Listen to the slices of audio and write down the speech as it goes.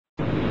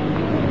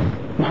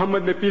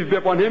Muhammad, may peace be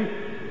upon him,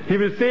 he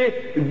will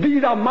say,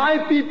 these are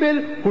my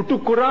people who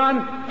took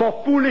Quran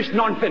for foolish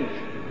nonsense.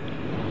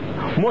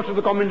 Most of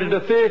the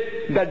commentators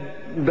say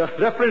that the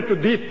reference to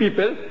these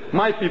people,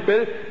 my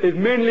people, is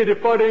mainly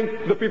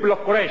referring to the people of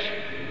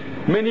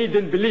Quraysh. Many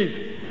didn't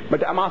believe.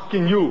 But I'm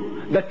asking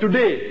you that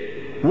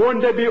today,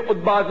 won't there be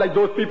utbas like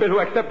those people who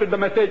accepted the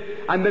message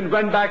and then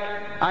went back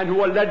and who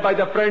were led by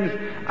their friends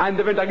and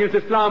they went against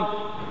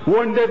Islam?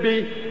 Won't there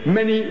be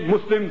many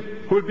Muslims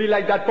who will be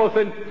like that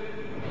person?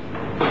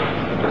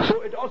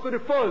 So it also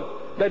refers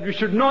that we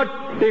should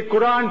not take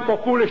Quran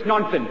for foolish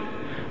nonsense.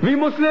 We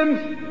Muslims,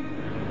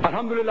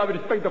 alhamdulillah, we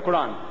respect the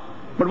Quran.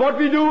 But what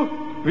we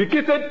do, we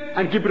kiss it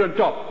and keep it on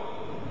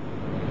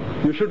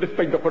top. You should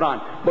respect the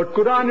Quran. But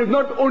Quran is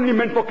not only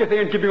meant for kissing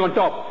and keeping on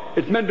top.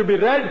 It's meant to be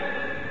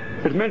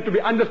read, it's meant to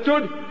be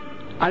understood,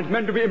 and it's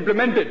meant to be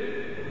implemented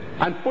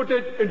and put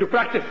it into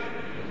practice.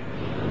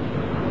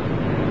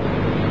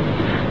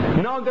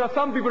 Now there are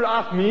some people who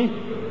ask me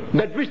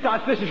that which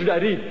translation should I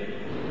read?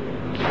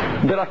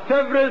 There are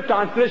several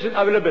translations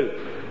available.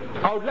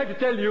 I would like to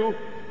tell you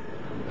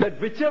that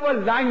whichever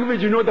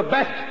language you know the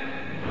best,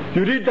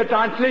 you read the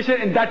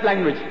translation in that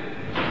language.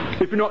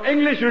 If you know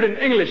English, read it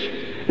in English.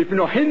 If you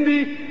know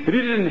Hindi,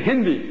 read it in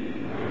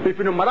Hindi. If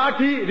you know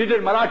Marathi, read it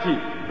in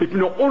Marathi. If you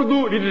know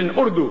Urdu, read it in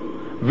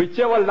Urdu.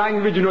 Whichever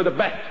language you know the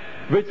best,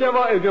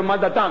 whichever is your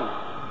mother tongue.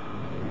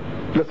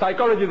 The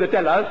psychologists, they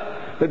tell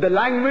us that the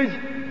language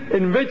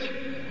in which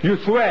you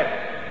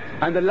swear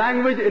and the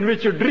language in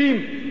which you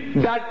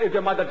dream, that is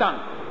your mother tongue.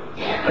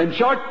 In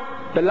short,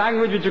 the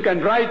language which you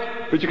can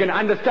write, which you can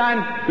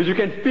understand, which you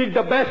can speak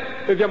the best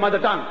is your mother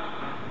tongue.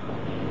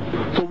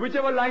 So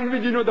whichever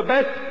language you know the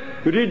best,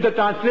 you read the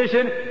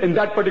translation in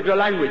that particular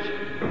language.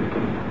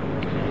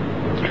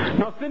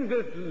 Now since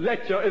this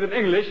lecture is in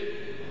English,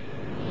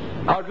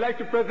 I would like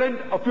to present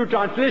a few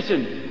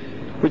translations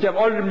which have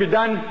already been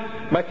done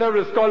by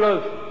several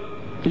scholars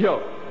here.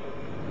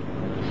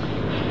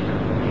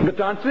 The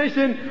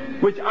translation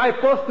which I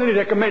personally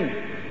recommend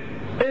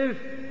is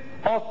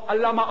of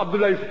Allama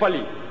Abdullah Yusuf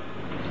Ali.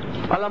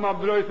 Allama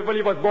Abdullah Yusuf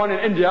Ali was born in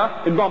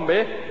India, in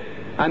Bombay,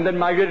 and then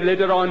migrated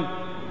later on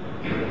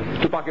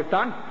to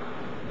Pakistan.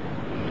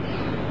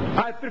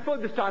 I prefer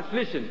this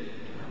translation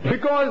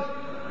because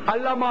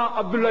Allama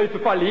Abdullah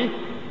Yusuf Ali,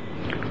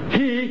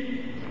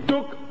 he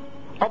took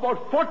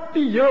about 40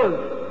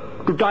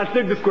 years to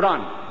translate this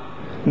Quran.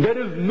 There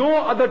is no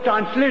other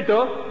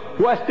translator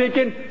who has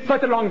taken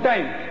such a long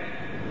time.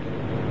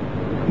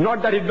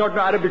 Not that he did not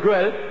know Arabic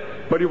well,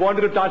 but he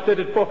wanted to translate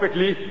it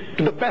perfectly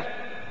to the best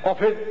of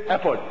his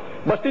effort.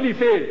 But still he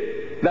says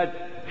that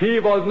he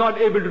was not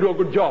able to do a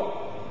good job.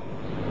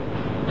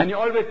 And he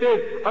always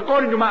says,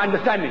 according to my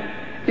understanding,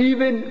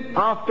 even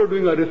after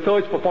doing a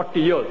research for 40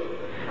 years.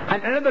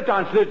 And another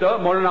translator,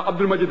 Maulana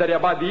Abdul Majid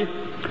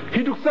Daryabadi,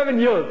 he took 7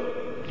 years.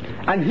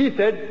 And he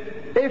said,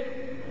 if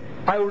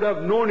I would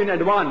have known in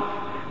advance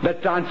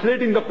that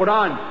translating the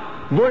Quran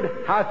would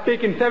have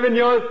taken 7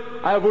 years,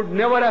 I would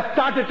never have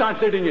started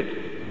translating it.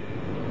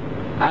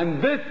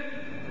 And this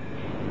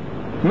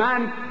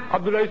man,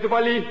 Abdullah Yusuf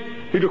Ali,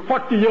 he took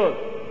 40 years.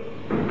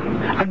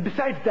 And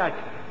besides that,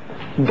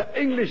 the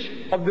English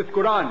of this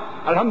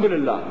Quran,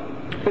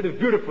 alhamdulillah, it is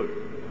beautiful.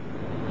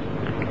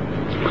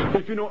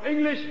 If you know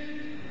English,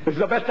 this is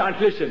the best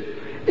translation.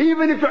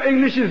 Even if your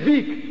English is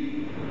weak,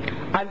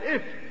 and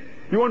if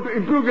you want to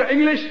improve your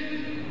English,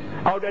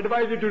 I would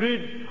advise you to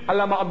read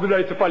Allama Abdullah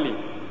Yusuf Ali.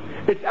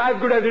 It's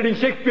as good as reading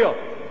Shakespeare.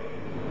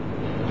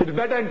 It's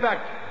better, in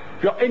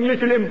fact. Your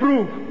English will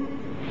improve.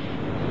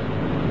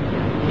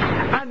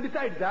 And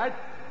besides that,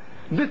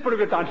 this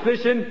particular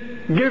translation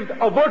gives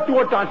a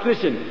word-to-word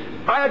translation,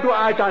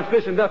 ayah-to-ayah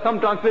translation. There are some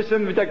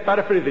translations which are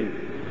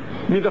paraphrasing.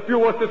 Means a few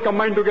verses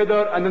combined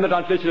together and then the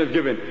translation is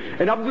given.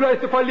 In Abdullah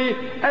Yusuf Ali,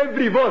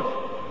 every verse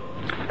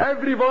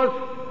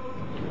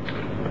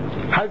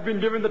has been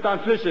given the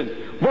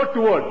translation, word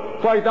to word.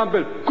 For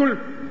example, Kul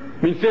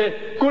means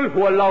say, Kul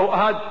hu Allahu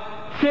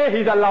Ahad, say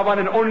He's Allah one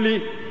and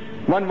only.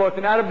 One verse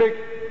in Arabic.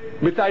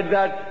 Besides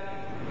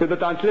that is the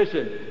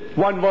translation.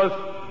 One verse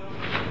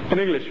in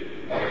English.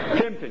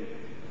 Same thing.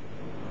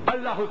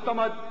 Allahu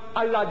Samad,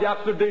 Allah the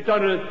Absolute, the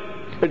Eternal.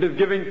 It is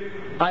giving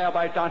ayah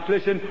by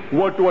translation,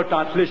 word to word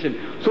translation.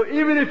 So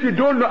even if you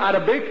don't know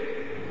Arabic,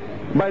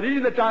 by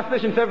reading the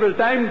translation several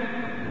times,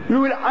 you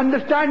will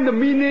understand the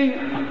meaning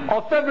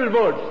of several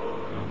words.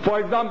 For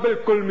example,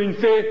 Kul means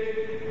say,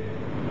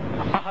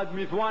 Ahad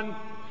means one.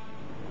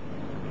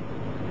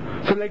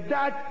 So like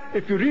that,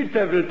 if you read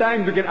several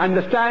times, you can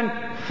understand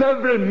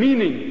several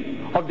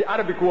meanings of the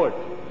Arabic word.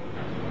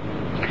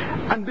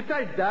 And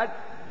besides that,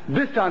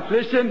 this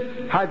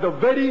translation has a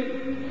very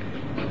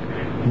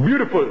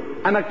beautiful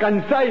and a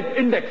concise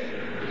index.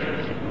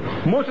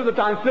 Most of the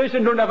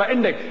translation don't have an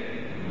index.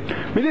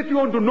 But if you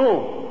want to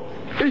know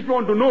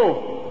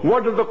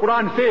what does the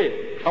Quran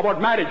say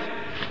about marriage,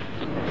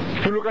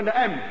 you look under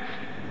M.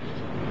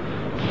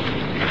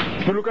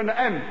 You look under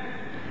M,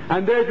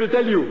 and there it will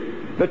tell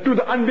you that to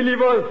the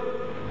unbelievers,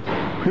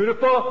 you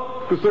refer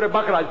to Surah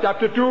Baqarah,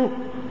 chapter 2,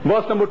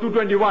 verse number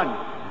 221.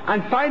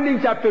 And finding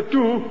chapter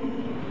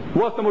 2,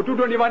 Verse number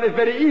 221 is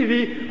very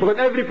easy because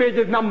every page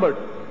is numbered.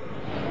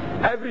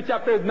 Every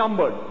chapter is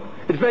numbered.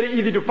 It's very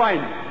easy to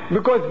find.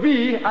 Because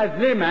we, as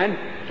laymen,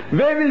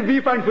 where will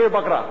we find Surah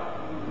Baqarah?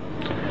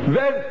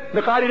 Where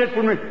the Qari read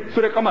for me,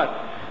 Surah Qamar.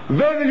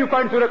 Where will you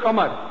find Surah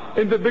Qamar?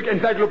 In the big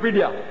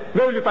encyclopedia.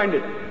 Where will you find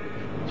it?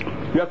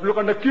 You have to look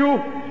on the queue.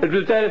 It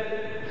will tell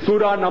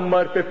Surah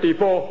number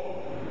 54.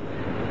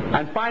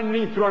 And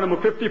finding Surah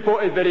number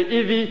 54 is very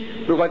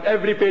easy because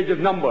every page is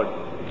numbered.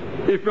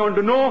 If you want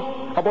to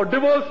know about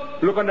divorce,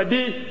 look on the D.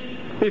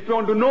 If you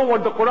want to know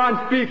what the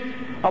Quran speaks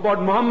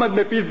about Muhammad,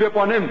 may peace be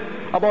upon him,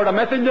 about a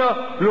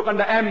messenger, look on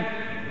the M.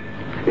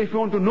 If you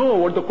want to know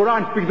what the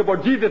Quran speaks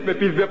about Jesus, may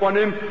peace be upon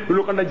him,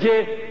 look on the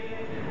J.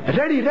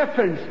 Ready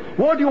reference.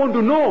 What you want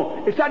to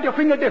know, it's at your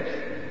fingertips.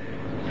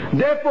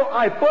 Therefore,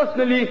 I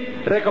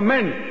personally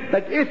recommend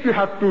that if you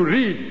have to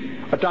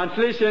read a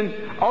translation,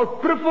 I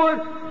would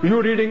prefer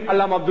you reading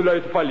Allama Abdullah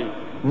Yusuf Ali.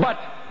 But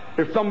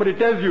if somebody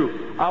tells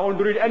you, I want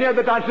to read any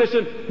other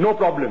translation, no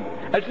problem.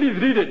 At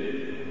least read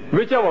it.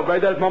 Whichever,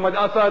 whether it's Muhammad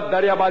Asad,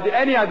 Daryabadi,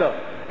 any other.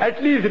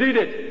 At least read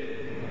it.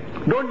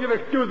 Don't give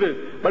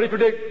excuses. But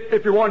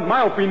if you want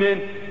my opinion,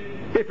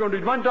 if you want to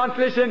read one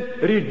translation,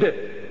 read this.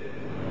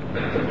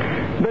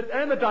 There is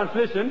another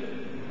translation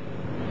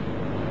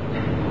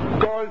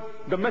called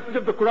The Message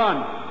of the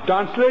Quran,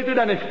 translated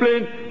and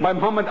explained by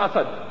Muhammad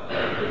Asad.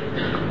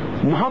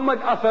 Muhammad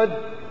Asad,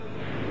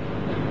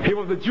 he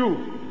was a Jew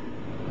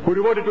who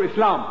reverted to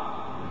Islam.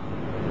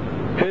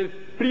 His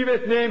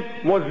previous name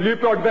was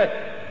Leopold West.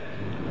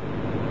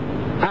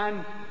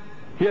 And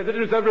he has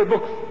written several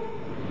books.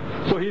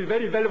 So he is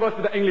very well versed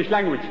with the English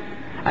language.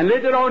 And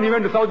later on he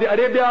went to Saudi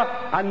Arabia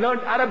and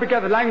learned Arabic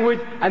as a language,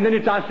 and then he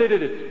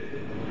translated it.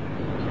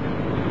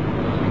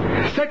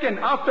 Second,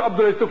 after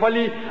Abdullah Yusuf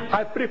Ali,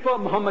 I prefer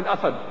Muhammad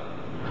Asad.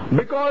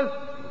 Because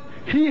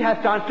he has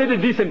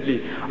translated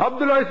recently.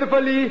 Abdullah Yusuf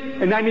Ali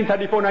in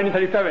 1934,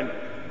 1937.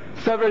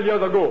 Several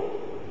years ago.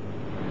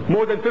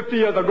 More than 50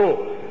 years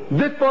ago.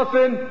 This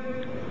person,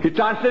 he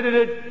translated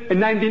it in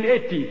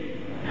 1980.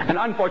 And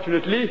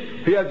unfortunately,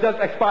 he has just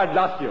expired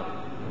last year.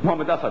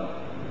 Muhammad Asad.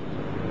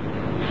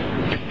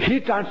 He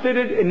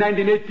translated in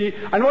 1980,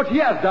 and what he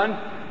has done,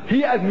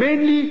 he has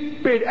mainly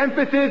paid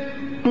emphasis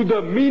to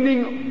the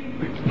meaning,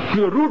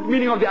 to the root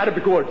meaning of the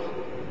Arabic words.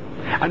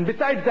 And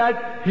besides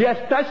that, he has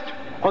touched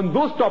on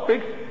those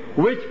topics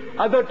which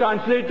other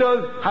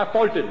translators have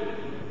faulted.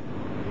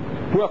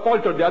 Who have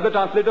faltered, the other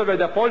translators where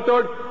they have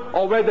faltered,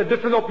 or where the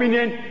different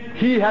opinion,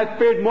 he has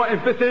paid more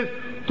emphasis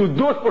to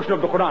those portions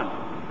of the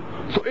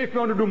Quran. So if you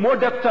want to do more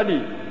depth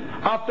study,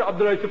 after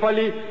Abdullah Yusuf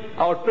Ali,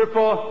 I would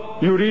prefer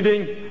you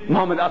reading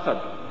Muhammad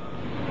Asad.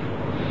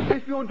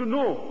 If you want to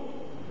know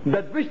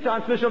that which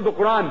translation of the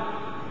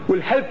Quran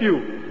will help you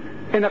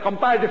in a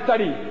comparative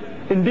study,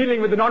 in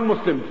dealing with the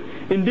non-Muslims,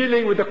 in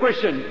dealing with the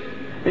Christians,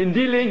 in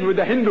dealing with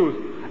the Hindus,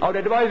 I would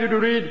advise you to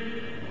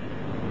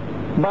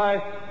read by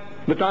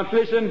the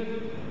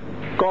translation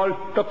called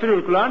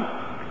Tafsirul Quran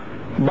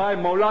by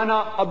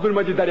Maulana Abdul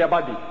Majid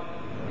Daryabadi.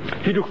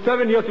 He took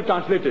 7 years to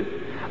translate it.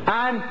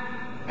 And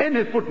in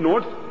his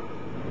footnotes,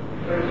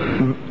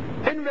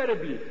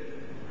 invariably,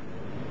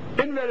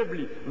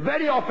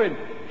 very often,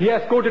 he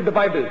has quoted the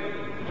Bible.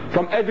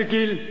 From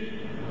Ezekiel,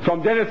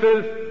 from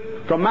Genesis,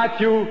 from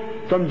Matthew,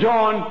 from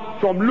John,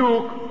 from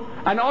Luke,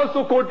 and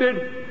also quoted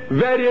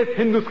various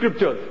Hindu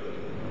scriptures,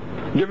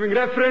 giving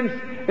reference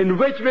in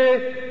which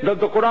way does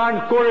the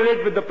Quran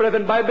correlate with the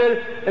present Bible,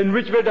 in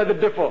which way does it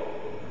differ.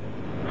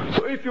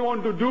 So if you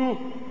want to do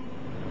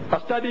a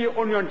study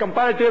only on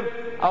comparative,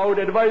 I would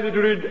advise you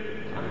to read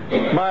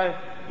by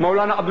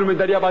Maulana Abdul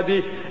Majid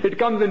Daryabadi. It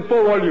comes in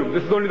 4 volumes.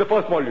 This is only the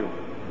first volume.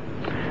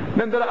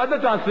 Then there are other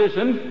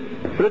translations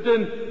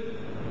written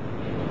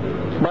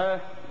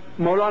by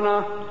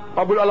Maulana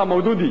Abul Ala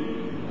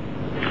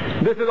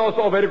Maududi. This is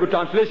also a very good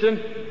translation.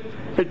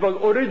 It was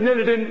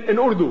originally written in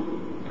Urdu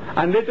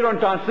and later on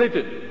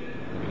translated.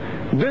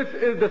 This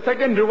is the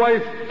second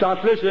revised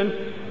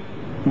translation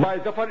by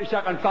Zafar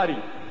Ishaq Ansari.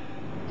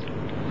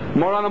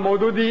 Maulana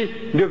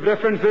Maududi gives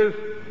references,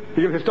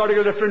 he gives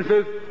historical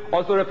references,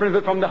 also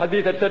references from the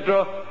hadith,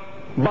 etc.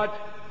 But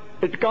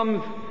it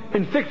comes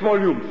in 6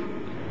 volumes,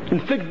 in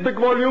 6 big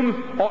volumes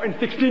or in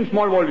 16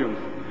 small volumes.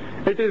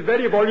 It is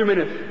very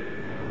voluminous.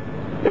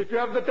 If you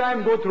have the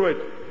time, go through it.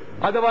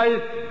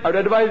 Otherwise, I would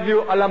advise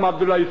you Allama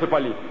Abdullah Yusuf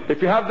Ali.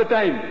 If you have the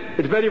time,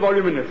 it's very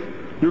voluminous.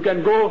 You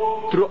can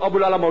go through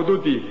Abul Ala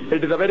Maududi.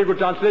 It is a very good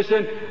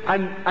translation,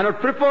 and I would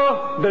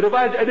prefer the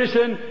revised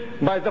edition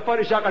by Zafar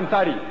Ishaq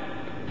Ansari.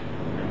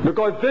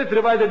 Because this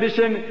revised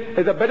edition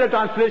is a better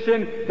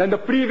translation than the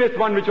previous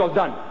one which was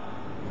done.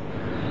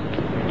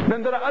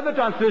 Then there are other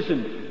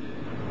translations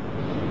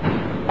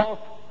of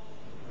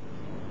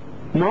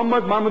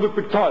Muhammad Mahmudul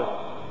Pickthall.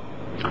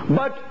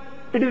 But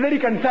it is very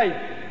concise.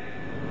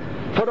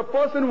 For a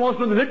person who wants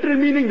to know the literal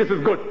meaning, this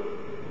is good.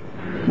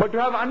 But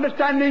to have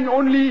understanding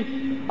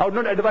only, I would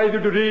not advise you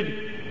to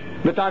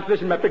read the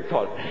translation by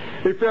Pickthall.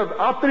 If you have,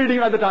 after reading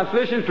other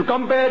translations, to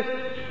compare,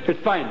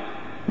 it's fine.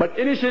 But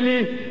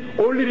initially,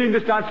 only reading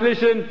this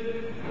translation,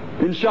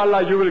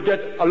 inshallah, you will get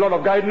a lot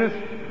of guidance.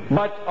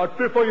 but I would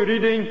prefer you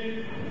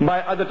reading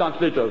by other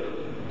translators.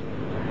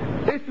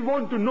 If you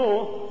want to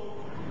know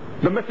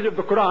the message of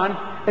the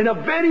Quran in a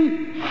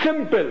very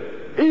simple,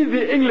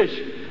 easy English,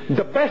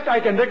 the best I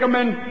can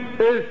recommend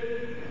is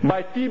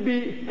by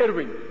T.B.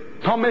 Irving,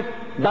 Thomas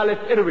Dallas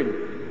Irving.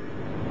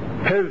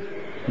 His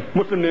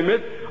Muslim name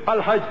is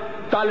Al-Hajj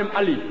Talim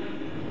Ali.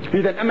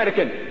 He's an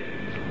American.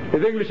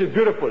 His English is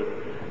beautiful.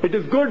 It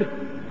is good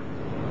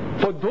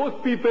for those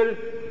people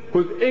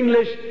whose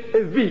English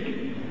is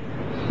weak.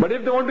 But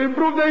if they want to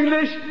improve the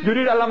English, you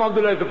read Allama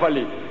Abdullah Yusuf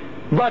Ali.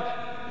 But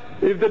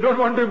if they don't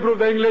want to improve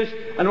the English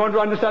and want to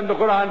understand the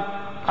Quran,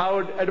 I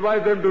would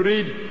advise them to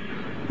read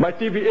by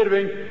T.B.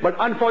 Irving. But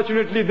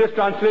unfortunately, this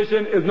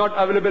translation is not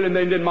available in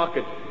the Indian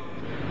market.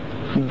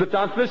 The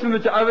translations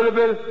which are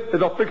available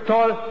is of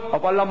Pictol,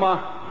 of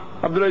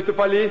Allama Abdullah Yusuf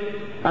Ali,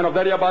 and of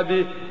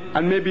Daryabadi,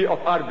 and maybe of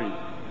Arbi.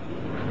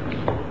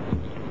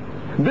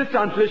 This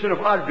translation of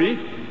Arbi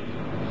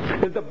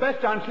is the best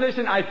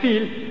translation I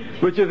feel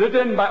which is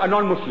written by a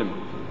non-Muslim.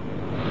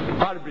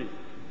 Arbi.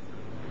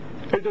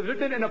 It is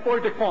written in a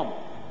poetic form.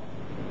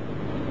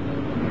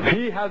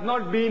 He has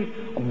not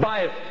been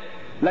biased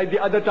like the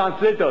other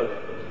translators,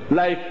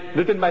 like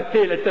written by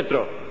Sale,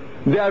 etc.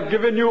 They have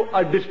given you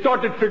a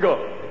distorted figure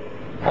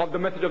of the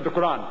message of the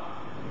Quran.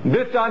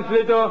 This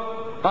translator,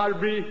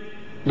 Arbi,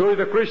 though he is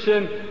a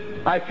Christian,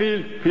 I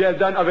feel he has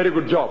done a very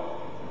good job.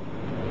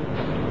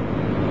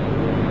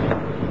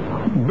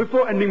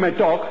 Before ending my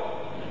talk,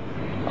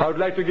 I would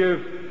like to give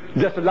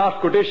just a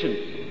last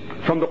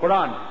quotation from the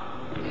Quran,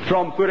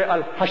 from Surah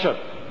Al-Hashr,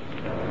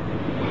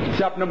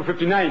 chapter number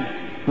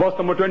 59, verse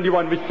number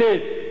 21, which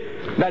says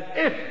that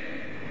if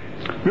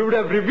we would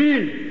have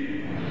revealed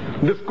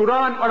this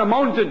Quran on a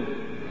mountain,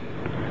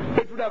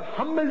 it would have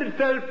humbled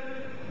itself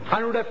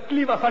and would have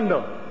cleaved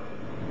asunder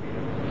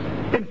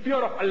in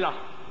fear of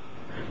Allah.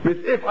 Means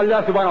if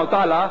Allah subhanahu wa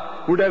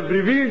ta'ala would have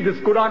revealed this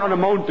Quran on a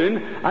mountain,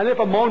 and if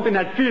a mountain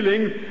had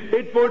feelings,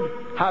 it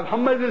would have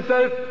humbled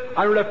itself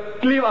and would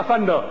have cleaved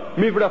asunder.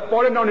 Means it would have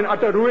fallen down in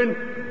utter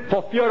ruin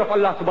for fear of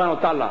Allah subhanahu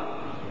wa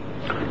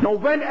ta'ala. Now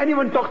when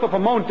anyone talks of a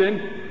mountain,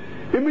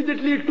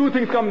 immediately two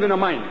things come in our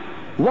mind.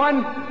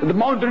 One, the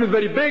mountain is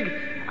very big,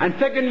 and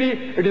secondly,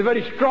 it is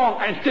very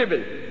strong and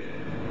stable.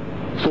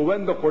 So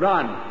when the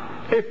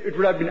Quran, if it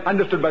would have been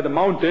understood by the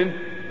mountain,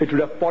 it would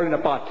have fallen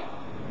apart.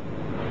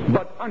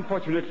 But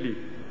unfortunately,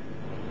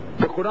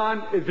 the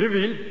Quran is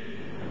revealed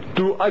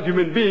to us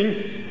human beings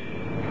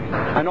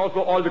and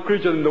also all the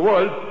creatures in the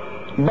world.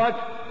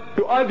 But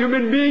to us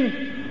human beings,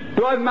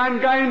 to us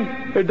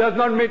mankind, it does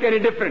not make any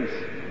difference.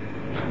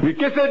 We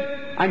kiss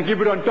it and keep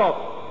it on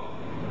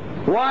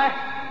top.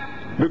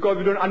 Why? Because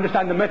we don't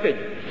understand the message.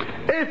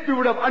 If we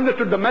would have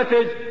understood the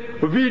message,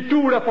 we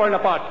too would have fallen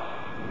apart.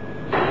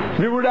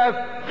 We would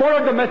have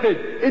followed the message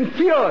in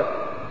fear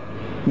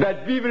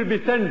that we will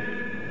be sent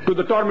to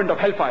the torment of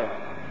hellfire.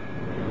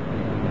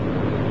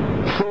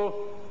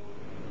 So,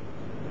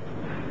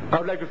 I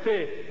would like to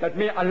say that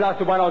may Allah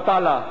subhanahu wa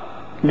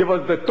ta'ala give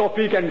us the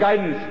tawfiq and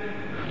guidance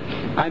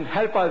and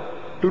help us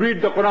to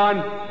read the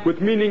Quran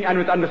with meaning and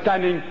with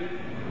understanding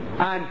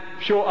and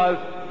show us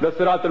the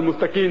Sirat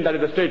al-Mustaqim, that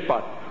is the straight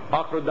path.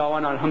 Akhiru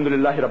da'wana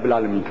alhamdulillahi rabbil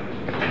alameen.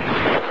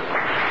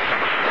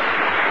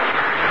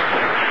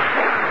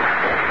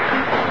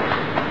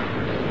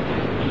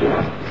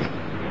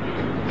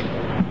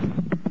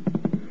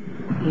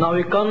 Now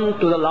we come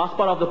to the last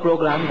part of the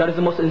program, that is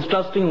the most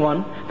interesting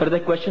one, that is the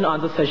question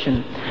answer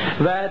session,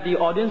 where the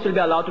audience will be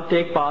allowed to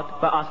take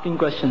part by asking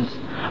questions.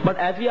 But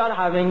as we are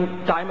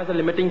having time as a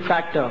limiting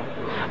factor,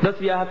 thus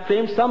we have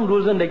framed some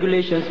rules and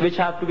regulations which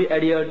have to be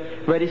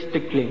adhered very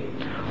strictly.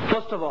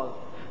 First of all,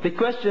 the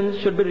question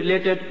should be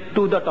related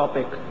to the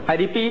topic. I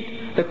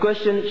repeat, the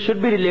question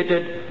should be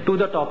related to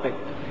the topic.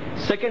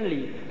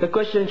 Secondly, the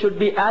question should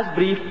be as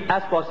brief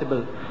as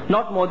possible,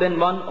 not more than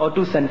 1 or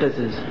 2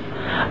 sentences.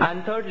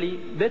 And thirdly,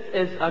 this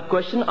is a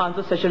question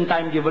answer session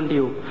time given to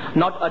you,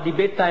 not a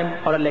debate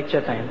time or a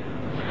lecture time.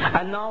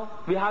 And now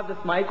we have this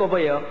mic over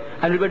here,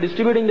 and we'll be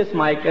distributing this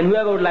mic, and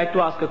whoever would like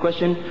to ask a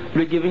question,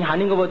 we'll be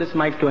handing over this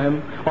mic to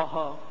him or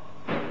her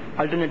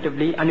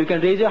alternatively, and you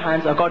can raise your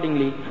hands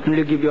accordingly, and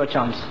we'll give you a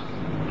chance.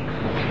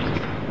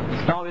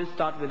 Now we'll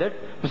start with it.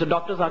 Mr.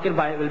 Dr. Zakir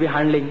Bhai will be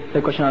handling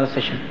the question answer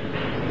session.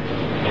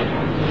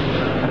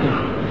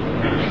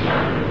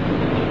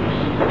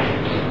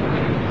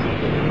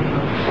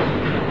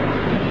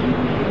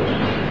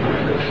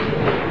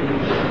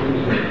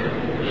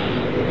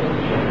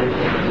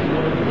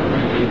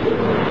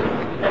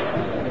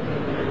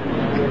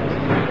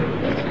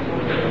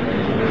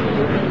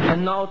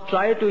 And now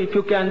try to, if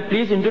you can,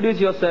 please introduce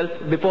yourself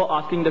before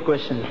asking the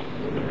question.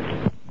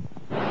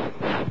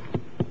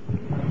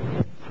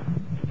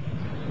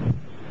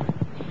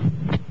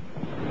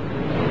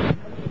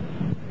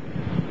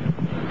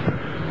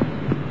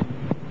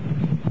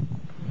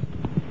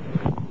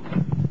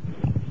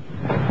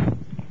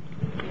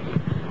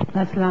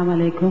 Assalamu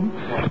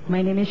alaikum.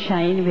 My name is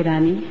Shaheen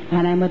Virani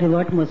and I am a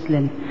revert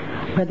Muslim.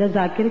 Brother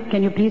Zakir,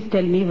 can you please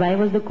tell me why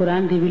was the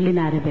Quran revealed in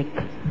Arabic?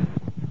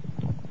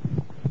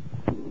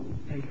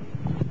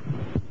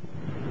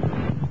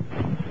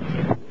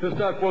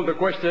 Sister posed the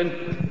question,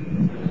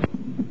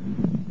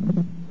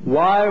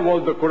 why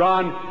was the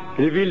Quran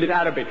revealed in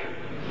Arabic?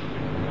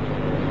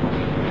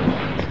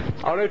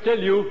 I will tell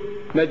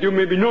you that you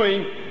may be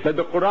knowing that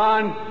the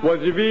Quran was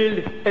revealed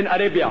in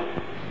Arabia.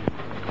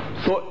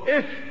 So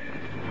if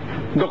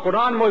the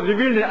Quran was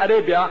revealed in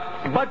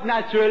Arabia, but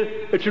natural,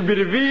 it should be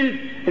revealed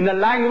in a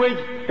language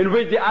in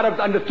which the Arabs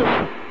understood.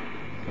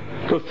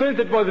 So since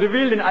it was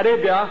revealed in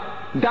Arabia,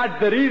 that's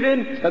the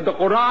reason that the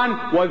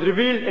Quran was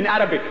revealed in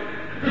Arabic.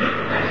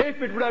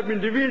 If it would have been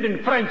revealed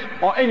in French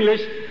or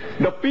English,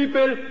 the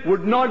people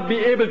would not be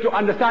able to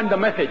understand the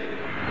message.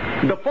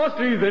 The first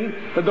reason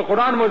that the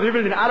Quran was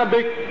revealed in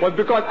Arabic was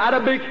because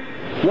Arabic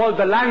was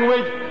the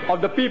language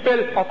of the people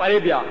of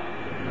Arabia.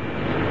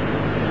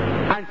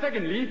 And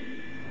secondly,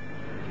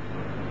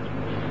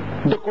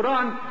 the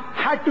Quran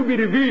had to be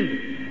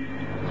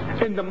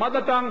revealed in the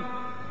mother tongue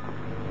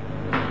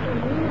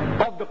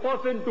of the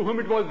person to whom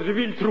it was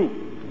revealed through.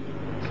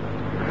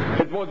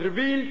 It was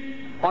revealed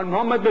on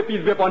Muhammad, may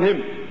peace be upon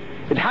him.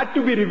 It had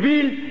to be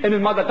revealed in his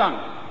mother tongue.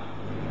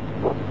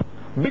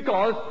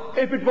 Because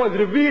if it was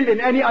revealed in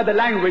any other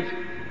language,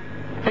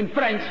 in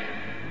French,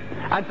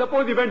 and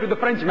suppose he went to the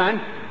Frenchman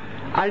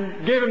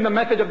and gave him the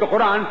message of the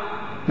Quran,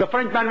 the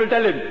Frenchman will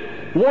tell him,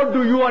 what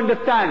do you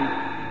understand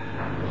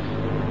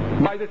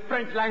by this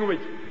French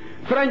language?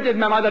 French is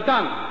my mother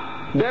tongue.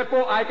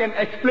 Therefore I can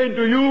explain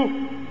to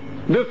you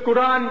this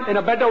Quran in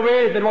a better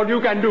way than what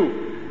you can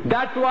do.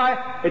 That's why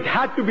it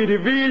had to be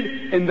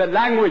revealed in the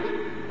language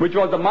which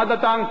was the mother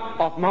tongue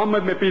of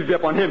Muhammad, may peace be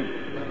upon him.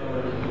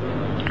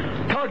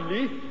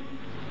 Thirdly,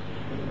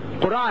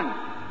 Quran,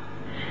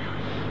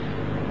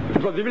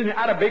 it was revealed in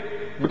Arabic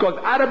because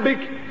Arabic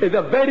is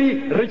a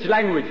very rich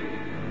language.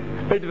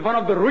 It is one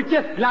of the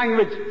richest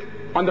languages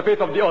on the face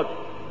of the earth.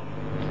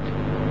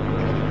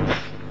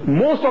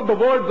 Most of the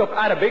words of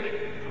Arabic,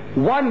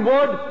 one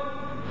word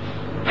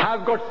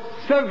has got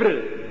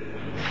several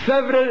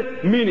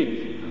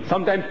meanings.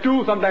 Sometimes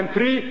 2, sometimes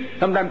 3,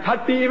 sometimes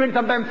 30, even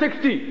sometimes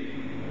 60.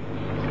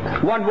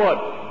 One word.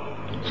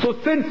 So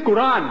since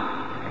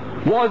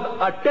Quran was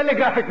a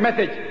telegraphic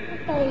message,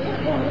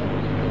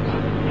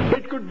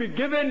 it could be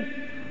given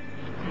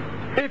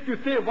if you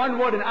say one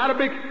word in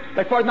Arabic,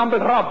 like for example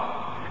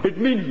Rabb. It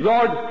means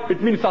Lord,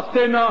 it means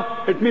sustainer,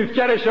 it means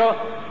cherisher.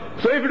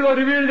 So if it was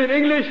revealed in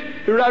English,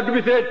 it would have to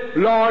be said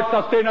Lord,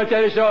 sustainer,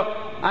 cherisher,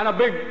 and a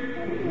big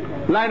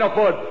line of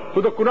words.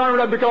 So the Quran would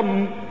have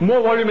become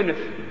more voluminous.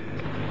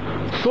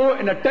 So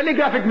in a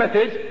telegraphic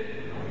message,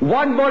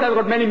 one word has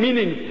got many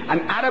meanings,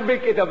 and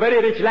Arabic is a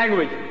very rich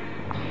language.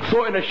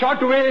 So in a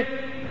short way,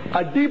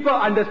 a deeper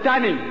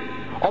understanding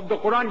of the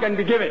Quran can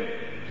be given.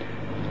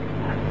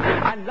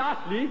 And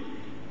lastly,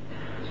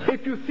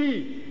 if you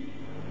see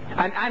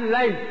and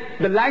analyze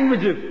the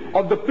languages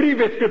of the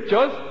previous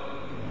scriptures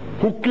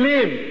who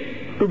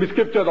claim to be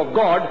scriptures of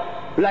God,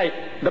 like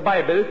the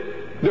Bible,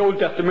 the Old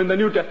Testament, the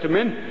New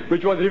Testament,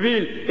 which was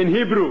revealed in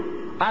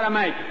Hebrew,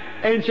 Aramaic,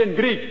 ancient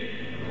Greek,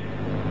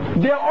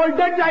 they are all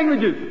dead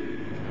languages.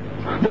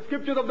 The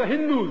scriptures of the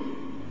Hindus,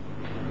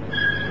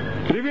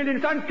 revealed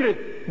in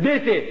Sanskrit, they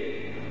say.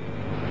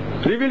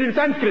 Revealed in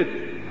Sanskrit,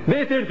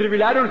 they say it's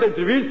revealed. I don't say it's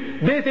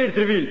revealed, they say it's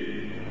revealed.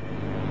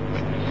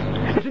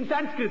 It's in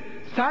Sanskrit.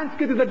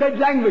 Sanskrit is a dead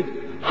language.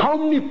 How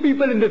many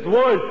people in this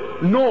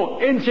world know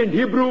ancient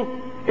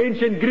Hebrew,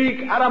 ancient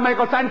Greek, Aramaic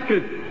or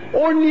Sanskrit?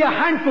 Only a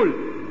handful.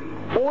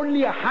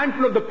 Only a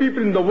handful of the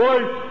people in the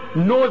world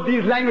know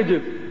these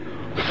languages.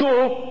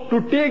 So,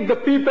 to take the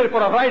people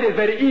for a ride is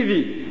very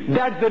easy.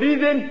 That's the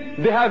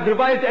reason they have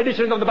revised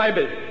editions of the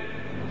Bible.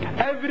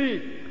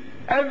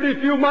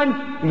 Every few months,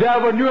 they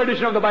have a new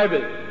edition of the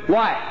Bible.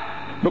 Why?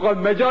 Because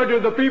majority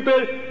of the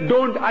people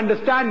don't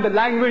understand the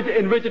language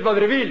in which it was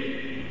revealed.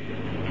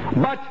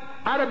 But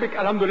Arabic,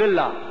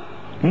 alhamdulillah,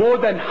 more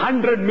than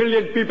 100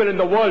 million people in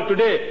the world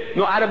today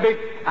know Arabic,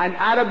 and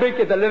Arabic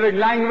is a living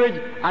language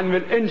and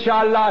will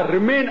inshallah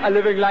remain a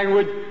living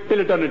language till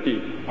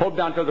eternity. Hope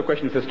that answers the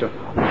question, sister.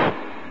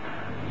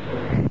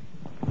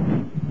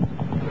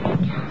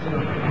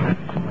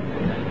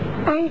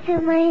 I'm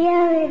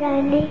Sumaya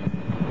Virani.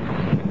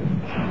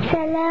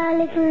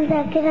 Assalamu alaikum,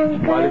 Zakir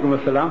uncle. Wa alaikum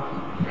assalam.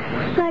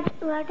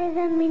 What is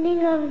the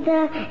meaning of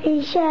the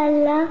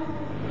Inshallah?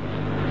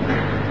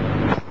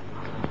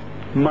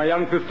 My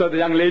young sister, the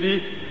young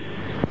lady,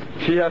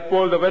 she has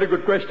posed a very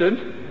good question.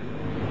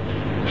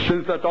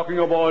 Since they're talking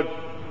about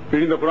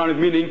reading the Quran's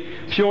meaning,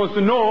 she wants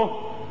to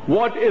know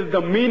what is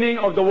the meaning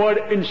of the word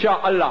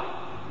Inshallah.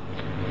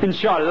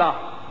 Inshallah.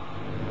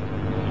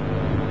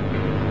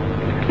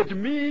 It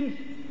means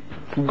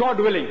God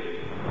willing,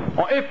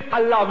 or if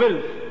Allah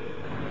wills.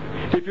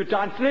 If you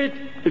translate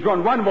it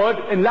on one word,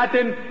 in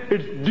Latin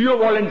it's Dio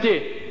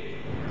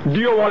volente.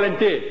 Dio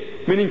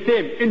volente, meaning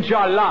same.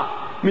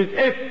 Inshallah means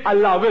if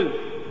Allah wills.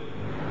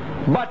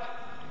 But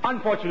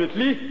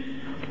unfortunately,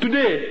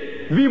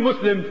 today we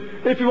Muslims,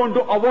 if we want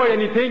to avoid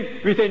anything,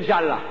 we say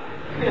Inshallah.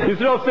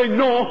 Instead of saying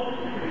no,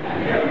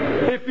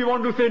 if we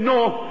want to say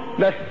no,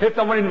 that if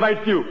someone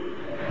invites you,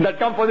 that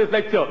come for this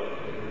lecture,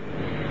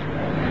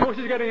 go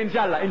Koshish karenge,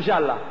 inshallah,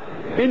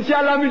 inshallah.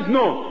 Inshallah means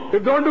no.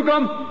 If they want to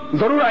come,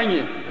 zarur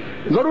aayenge,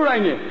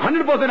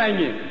 100%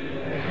 aayenge.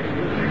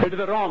 It is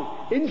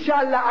wrong.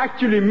 Inshallah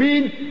actually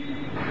means,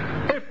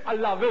 if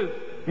Allah wills,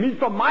 means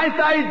from my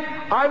side,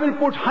 I will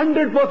put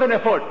 100%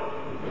 effort.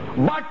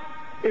 But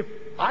if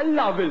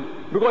Allah will,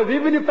 because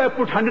even if I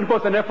put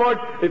 100% effort,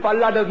 if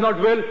Allah does not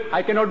will,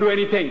 I cannot do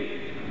anything.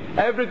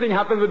 Everything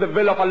happens with the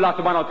will of Allah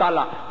subhanahu wa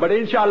ta'ala. But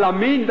inshallah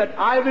means that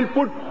I will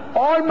put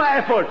all my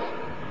efforts.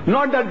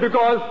 Not that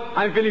because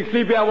I'm feeling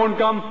sleepy I won't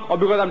come, or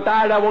because I'm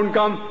tired I won't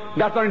come.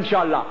 That's not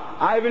inshallah.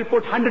 I will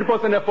put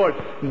 100% effort.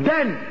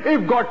 Then,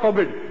 if God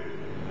forbid,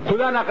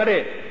 Khuda na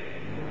kare,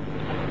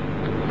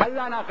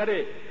 Allah na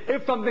kare,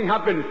 if something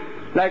happens,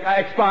 like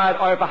I expire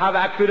or if I have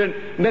an accident,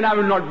 then I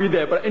will not be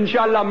there. But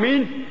inshallah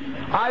means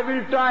I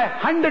will try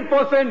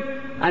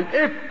 100%, and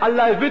if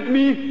Allah is with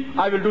me,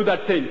 I will do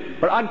that thing.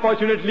 But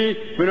unfortunately,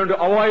 we want to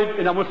avoid,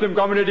 in a Muslim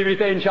community we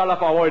say inshallah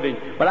for avoiding.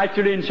 But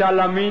actually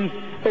inshallah means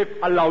if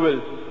Allah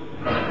will.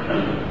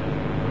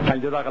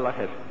 Thank you. Jazakallah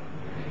khair.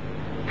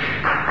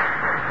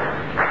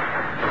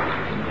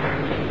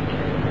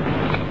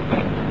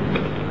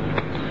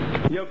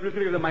 Yeah, please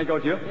give the mic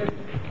out here.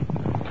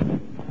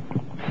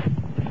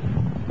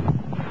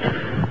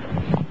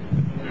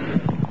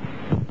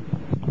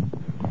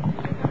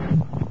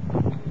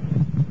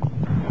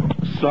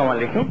 Assalamu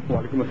alaikum.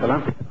 Wa alaikum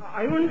assalam.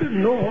 I want to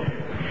know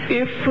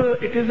if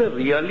it is a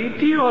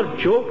reality or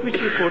joke which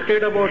you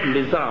quoted about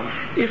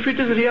Nizam. If it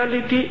is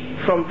reality,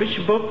 from which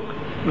book,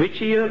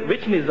 which year,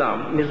 which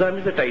Nizam? Nizam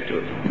is the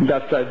title.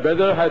 That's right.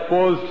 Brother has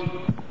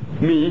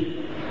posed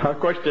me a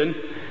question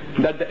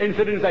that the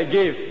incidents I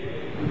gave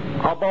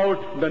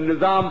about the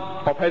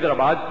Nizam of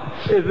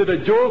Hyderabad, is it a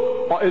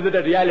joke or is it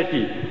a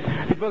reality?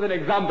 It was an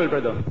example,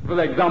 brother. It was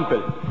an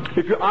example.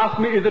 If you ask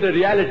me, is it a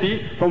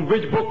reality, from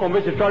which book, from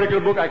which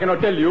historical book, I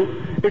cannot tell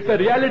you. It's a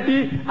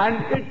reality, and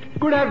it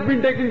could have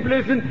been taking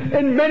place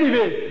in many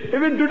ways.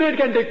 Even today it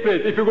can take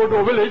place. If you go to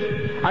a village,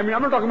 I mean,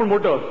 I'm not talking about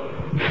motors.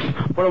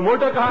 For a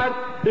motor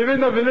car, even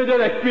the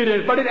villagers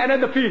experience, but in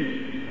another field,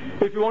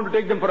 if you want to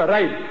take them for a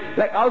ride.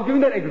 Like I was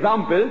giving that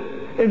example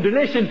in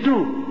relation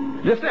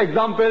to, just an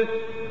example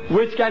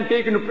which can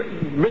take into,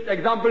 which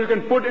example you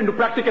can put into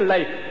practical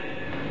life.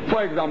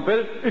 For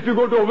example, if you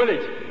go to a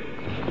village,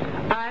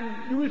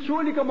 and you will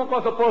surely come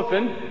across a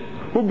person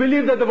who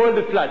believes that the world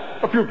is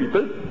flat. A few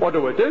people,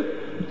 whatever it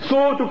is.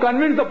 So to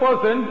convince a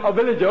person, a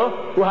villager,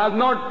 who has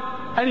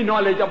not any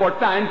knowledge about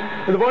science,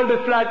 that the world is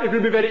flat, it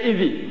will be very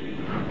easy.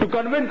 To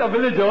convince a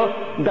villager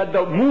that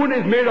the moon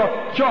is made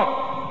of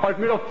chalk, or it's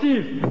made of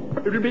cheese,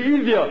 it will be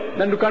easier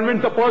than to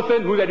convince a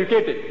person who is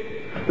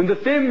educated. In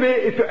the same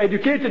way, if you're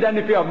educated and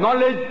if you have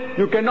knowledge,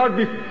 you cannot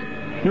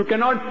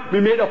be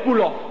made a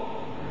fool of.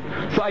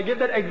 So I give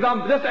that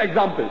example, just an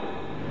example.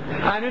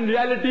 And in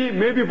reality,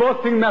 maybe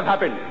both things may have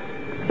happened.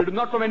 It is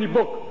not from any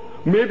book.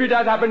 Maybe it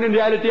has happened in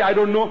reality, I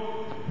don't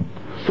know.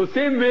 So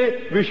same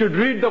way, we should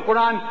read the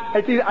Quran,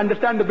 at least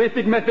understand the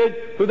basic message,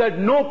 so that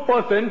no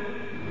person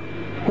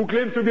who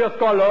claims to be a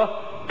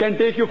scholar can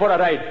take you for a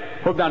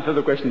ride. Hope that answers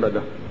the question,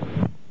 brother.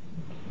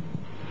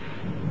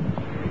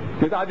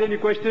 Are there any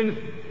questions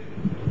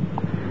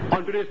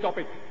on today's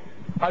topic?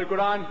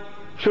 Al-Quran,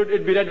 should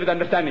it be read with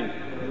understanding?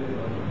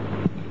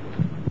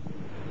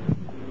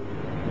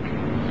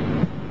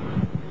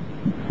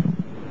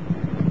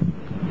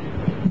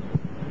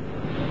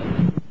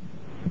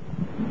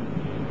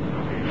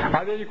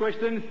 Are there any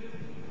questions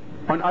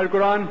on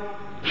Al-Quran?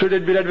 Should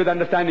it be read with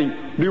understanding?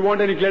 Do you want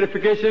any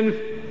clarifications?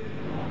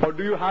 Or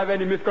do you have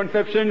any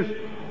misconceptions?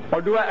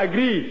 Or do I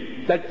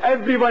agree that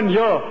everyone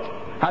here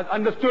has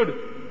understood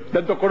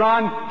that the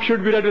Quran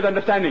should be read with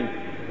understanding?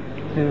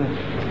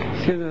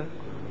 Excuse me.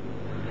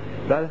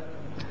 Brother,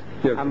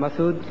 Yes. I'm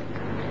Masood.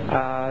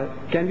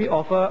 Can we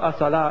offer a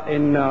salah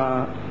in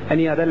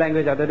any other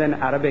language other than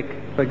Arabic?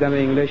 For example,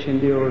 English,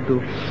 Hindi or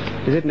Urdu.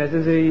 Is it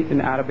necessary in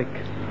Arabic?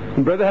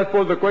 Brother has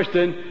posed the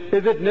question,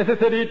 is it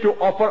necessary to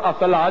offer a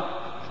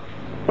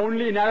salat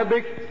only in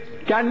Arabic?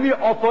 Can we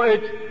offer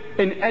it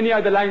in any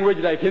other language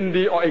like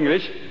Hindi or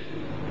English?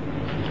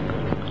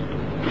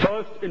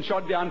 First, in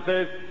short, the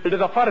answer is, it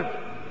is a fard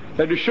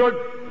that you should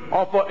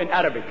offer in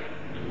Arabic.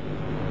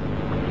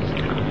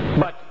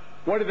 But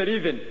what is the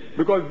reason?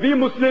 Because we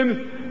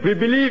Muslims, we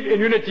believe in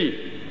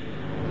unity.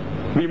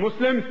 We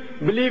Muslims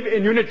believe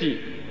in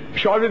unity. We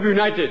should always be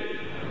united.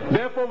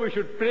 Therefore, we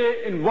should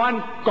pray in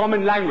one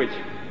common language.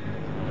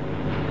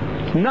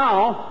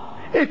 Now,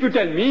 if you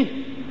tell me,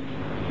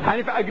 and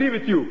if I agree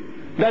with you,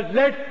 that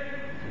let's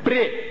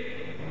pray,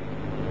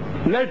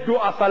 let's do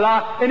a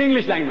salah in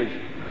English language,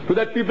 so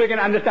that people can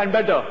understand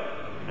better.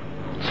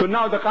 So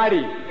now the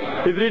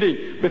Qari is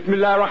reading,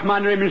 Bismillah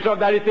ar-Rahman ar-Rahim, instead of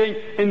that he's saying,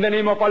 in the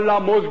name of Allah,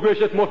 most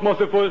gracious, most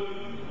merciful.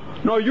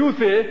 Now you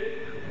say,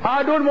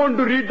 I don't want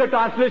to read the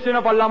translation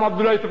of Allama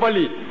Abdullah Yusuf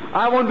Ali.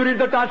 I want to read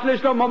the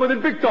translation of Muhammad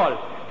in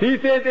Pictol. He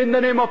says, in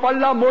the name of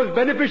Allah, most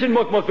beneficent,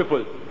 most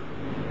merciful.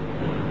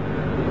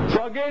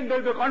 So again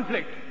there is a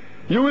conflict.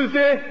 You will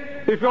say,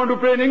 if you want to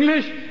pray in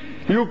English,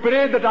 you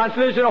pray the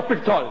translation of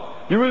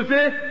Pictol. You will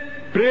say,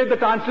 pray the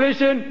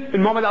translation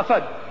in Muhammad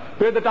Asad.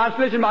 With the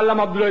translation by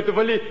Allama Abdullah Yusuf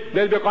Ali,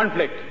 there will be a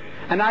conflict.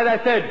 And as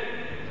I said,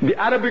 the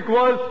Arabic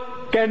words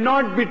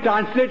cannot be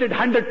translated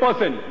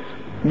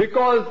 100%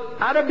 because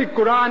Arabic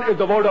Quran is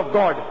the word of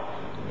God.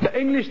 The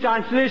English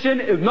translation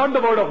is not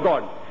the word of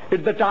God.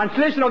 It's the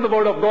translation of the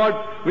word of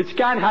God which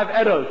can have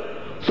errors.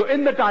 So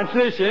in the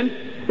translation,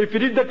 if you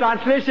read the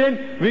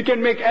translation, we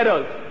can make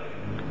errors.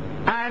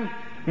 And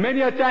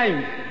many a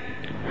time,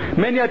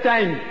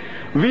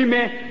 we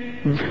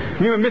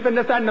may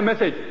misunderstand the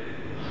message.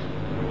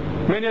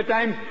 Many a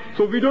times,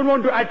 so we don't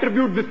want to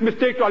attribute this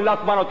mistake to Allah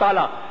subhanahu wa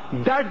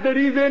ta'ala. That's the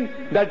reason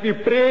that we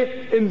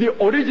pray in the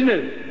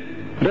original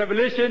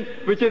revelation,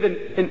 which is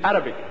in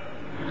Arabic.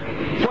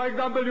 For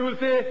example, you will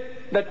say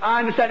that I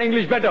understand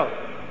English better.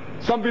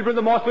 Some people in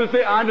the mosque will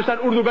say I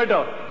understand Urdu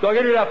better. So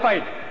again we'll have a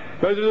fight.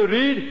 Whether to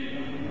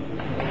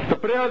read the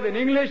prayers in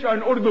English or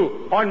in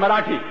Urdu or in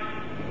Marathi.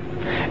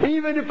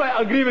 Even if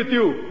I agree with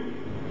you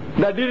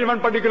that read in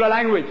one particular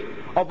language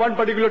or one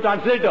particular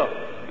translator,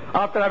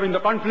 after having the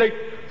conflict,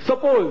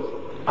 suppose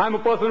I'm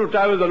a person who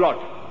travels a lot.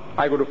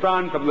 I go to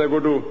France, sometimes I go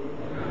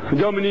to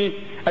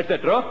Germany,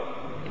 etc.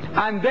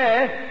 And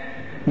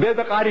there's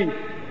a Qari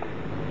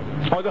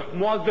or the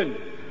Muazzin.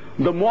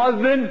 The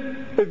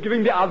Muazzin is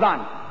giving the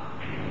Azan.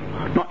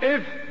 Now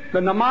if the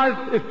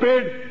namaz is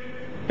prayed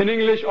in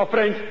English or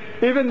French,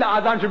 even the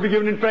Azan should be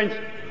given in French.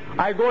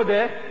 I go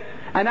there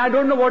and I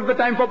don't know what's the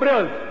time for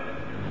prayers.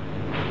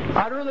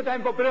 I don't know the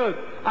time for prayers.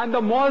 And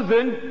the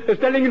Muazzin is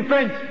telling in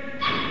French.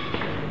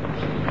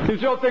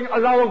 Instead of saying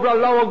Allahu Akbar,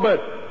 Allahu Akbar,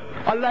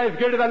 Allah is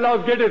greatest, Allah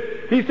is greatest,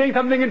 he's saying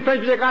something in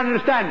French which I can't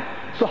understand.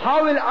 So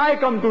how will I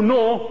come to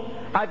know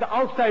as an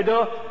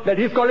outsider that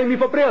he's calling me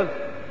for prayers?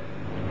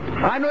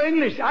 I know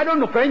English, I don't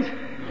know French.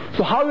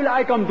 So how will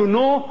I come to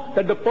know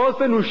that the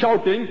person who's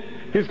shouting,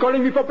 he's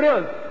calling me for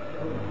prayers?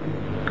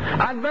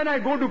 And when I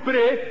go to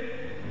pray,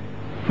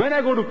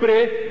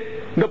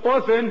 the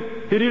person,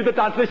 he reads the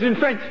translation in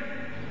French.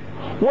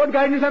 What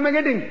guidance am I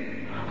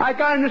getting? I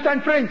can't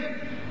understand French.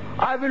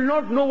 I will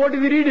not know what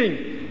is he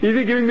reading. Is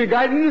he giving me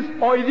guidance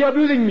or is he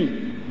abusing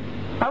me?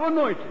 I won't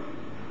know it.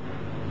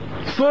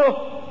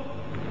 So,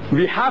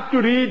 we have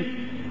to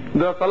read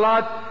the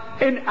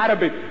salat in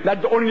Arabic.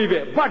 That's the only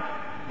way. But,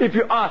 if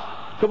you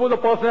ask, suppose a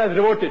person has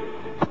reverted.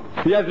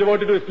 He has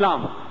reverted to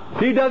Islam.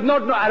 He does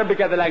not know Arabic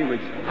as a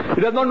language.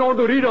 He does not know how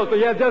to read also.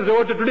 He has just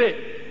reverted today.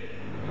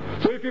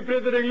 So if he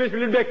prays in English,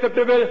 will it be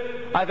acceptable?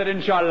 I said,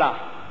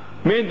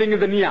 inshallah. Main thing is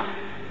the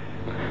niyyah.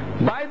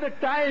 By the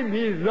time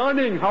he is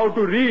learning how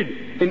to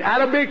read in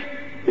Arabic,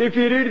 if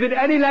he reads in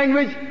any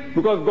language,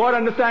 because God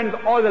understands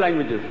all the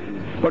languages.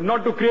 But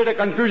not to create a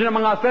confusion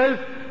among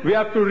ourselves, we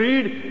have to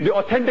read the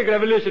authentic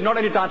revelation, not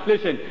any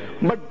translation.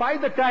 But by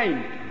the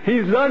time he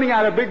is learning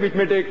Arabic, which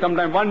may take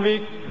sometime 1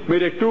 week, may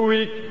take 2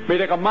 weeks, may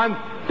take a month,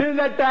 till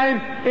that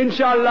time,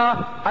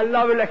 inshallah,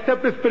 Allah will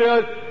accept his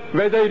prayers,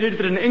 whether he reads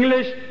it in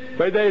English,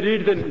 whether he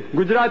reads it in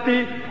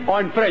Gujarati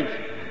or in French.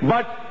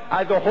 But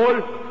as a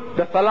whole,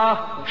 the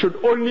salah should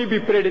only be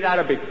prayed in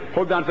Arabic.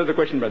 Hope that answers the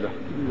question, brother.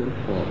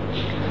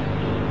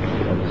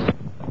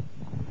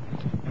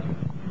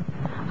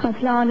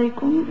 Assalamu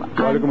alaikum.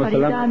 I'm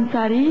Farida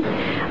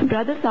Ansari.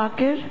 Brother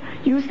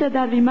Zakir, you said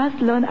that we must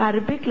learn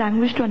Arabic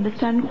language to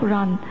understand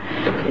Quran.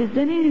 Is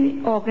there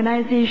any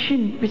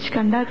organization which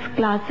conducts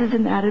classes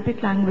in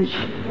Arabic language?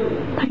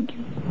 Thank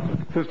you.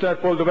 Sister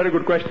posed a very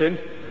good question.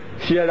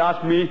 She has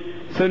asked me,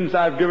 since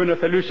I have given a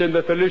solution,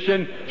 the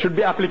solution should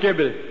be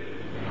applicable.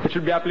 It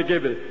should be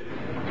applicable.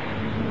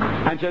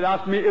 And she has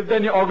asked me, is there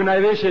any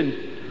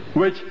organization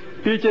which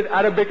teaches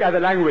Arabic as a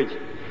language?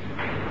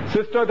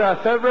 Sister, there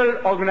are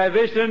several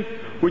organizations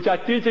which are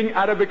teaching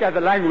Arabic as a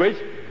language.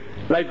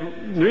 Like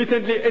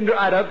recently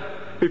Indo-Arab,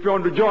 if you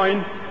want to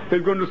join,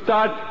 is going to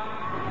start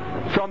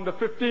from the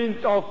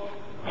 15th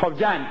of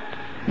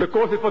Jan. The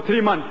course is for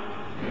 3 months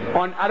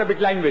on Arabic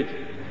language.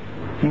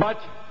 But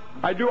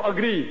I do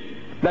agree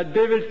that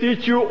they will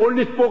teach you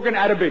only spoken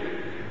Arabic.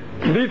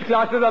 These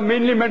classes are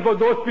mainly meant for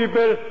those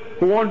people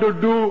who want to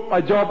do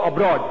a job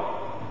abroad.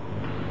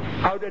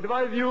 I would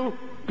advise you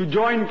to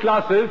join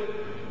classes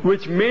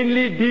which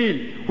mainly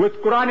deal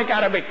with Quranic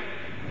Arabic.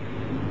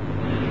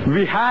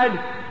 We had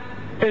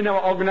in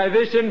our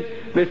organization,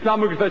 the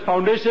Islamic Research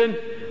Foundation,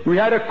 we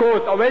had a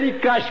course, a very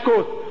crash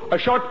course, a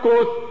short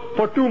course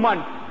for 2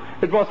 months.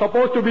 It was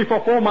supposed to be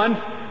for 4 months,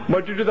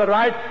 but due to the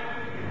riots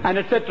and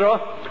etc.,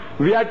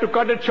 we had to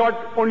cut it short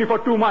only for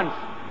 2 months.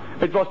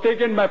 It was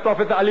taken by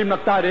Professor Ali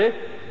Naktare.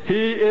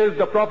 He is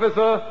the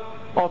professor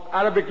of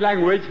Arabic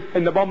language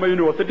in the Bombay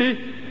University,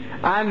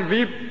 and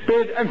we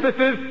paid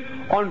emphasis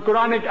on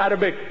Quranic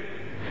Arabic.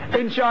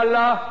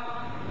 Inshallah,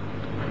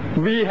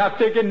 we have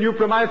taken new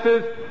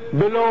premises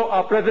below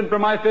our present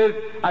premises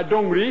at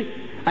Dongri,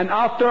 and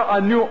after a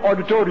new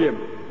auditorium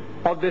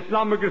of the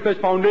Islamic Research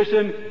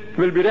Foundation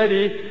will be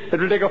ready, it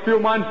will take a few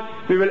months,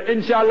 we will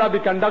inshallah be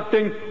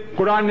conducting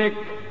Quranic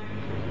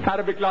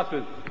Arabic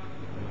classes.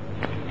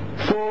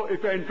 So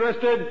if you're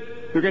interested,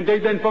 you can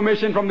take the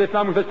information from the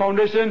Islamic Research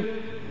Foundation,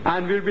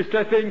 and we'll be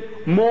stressing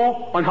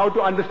more on how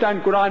to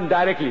understand Quran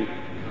directly.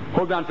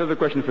 Hope that answers the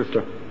question,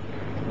 sister.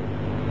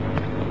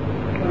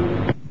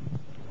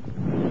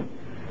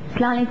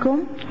 Assalamu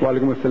alaikum. Wa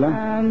alaikum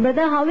assalam.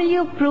 Brother, how will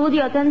you prove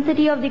the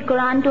authenticity of the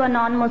Quran to a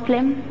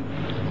non-Muslim?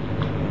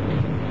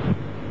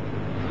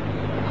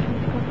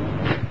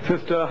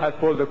 Sister has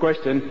posed the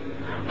question,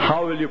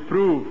 how will you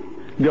prove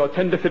the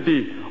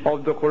authenticity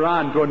of the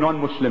Quran to a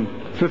non-Muslim?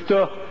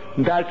 Sister,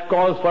 that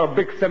calls for a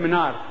big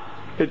seminar.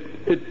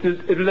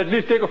 It will at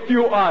least take a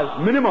few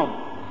hours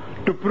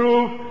minimum to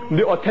prove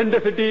the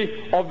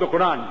authenticity of the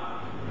Quran.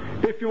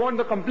 If you want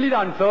the complete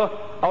answer,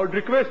 I would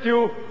request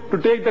you to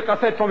take the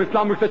cassette from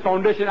Islamic Research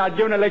Foundation. I had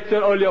given a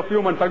lecture earlier a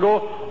few months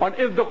ago on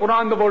is the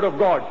Quran the word of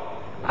God?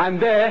 And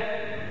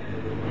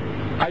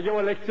there I gave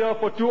a lecture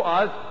for 2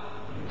 hours.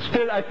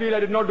 Still I feel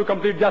I did not do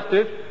complete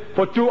justice.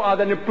 For 2 hours,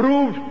 and it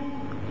proved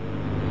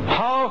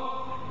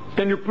how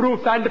can you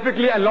prove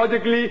scientifically and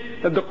logically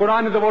that the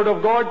Quran is the word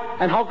of God,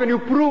 and how can you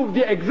prove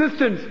the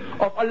existence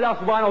of Allah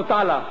subhanahu wa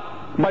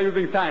ta'ala by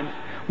using science.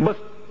 But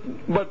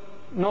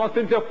now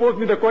since you have posed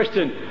me the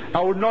question,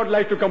 I would not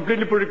like to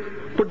completely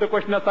put the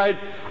question aside.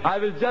 I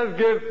will just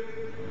give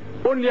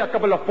only a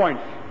couple of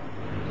points.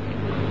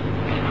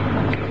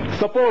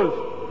 Suppose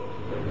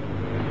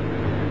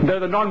there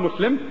is a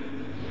non-Muslim.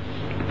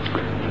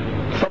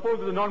 Suppose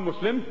there is a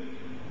non-Muslim.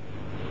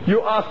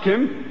 You ask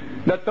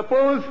him that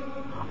suppose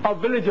a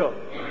villager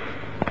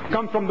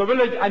comes from the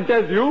village and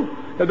tells you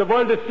that the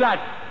world is flat.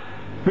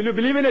 Will you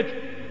believe in it?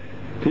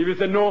 He will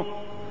say no.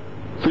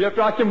 So you have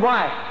to ask him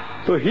why.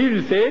 So he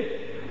will say,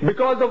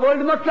 because the world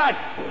is not flat.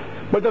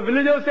 But the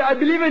villager will say, I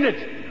believe in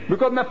it,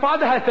 because my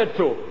father has said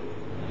so.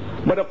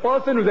 But a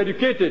person who is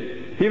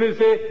educated, he will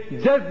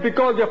say, just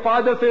because your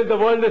father says the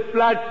world is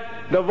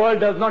flat, the world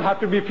does not have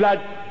to be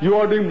flat. You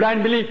are doing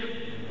blind belief.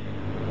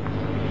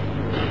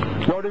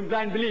 You are doing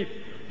blind belief.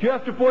 You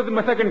have to pose him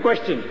a second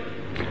question,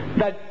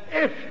 that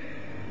if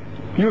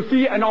you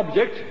see an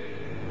object,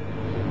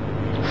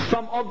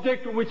 some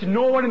object which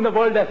no one in the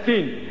world has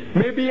seen,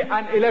 maybe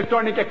an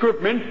electronic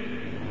equipment,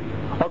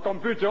 or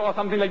computer or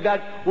something like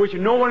that, which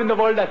no one in the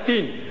world has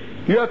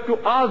seen, you have to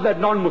ask that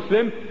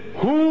non-Muslim,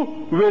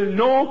 who will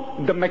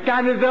know the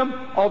mechanism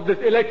of this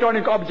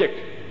electronic object?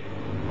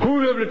 Who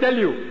will be able to tell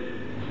you?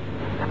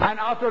 And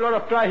after a lot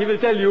of try, he will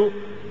tell you,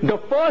 the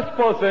first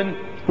person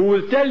who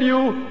will tell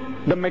you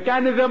the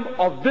mechanism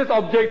of this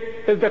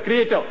object is the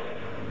creator.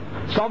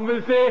 Some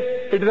will say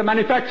it is the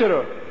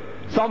manufacturer.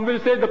 Some will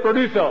say the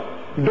producer.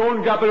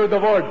 Don't grapple with the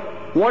word.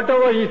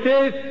 Whatever he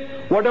says,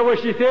 whatever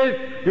she says,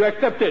 you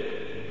accept it.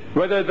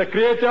 Whether it's the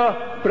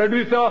creator,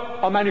 producer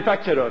or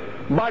manufacturer.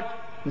 But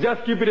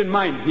just keep it in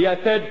mind. He has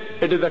said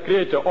it is the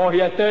creator, or he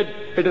has said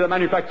it is the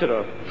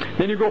manufacturer.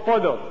 Then you go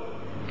further.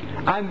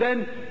 And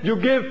then you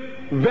give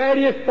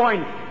various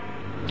points,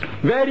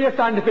 various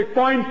scientific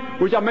points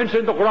which are mentioned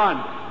in the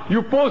Quran.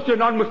 You post your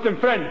non-Muslim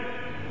friend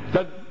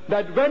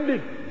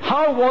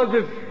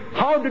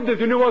how did this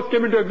universe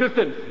came into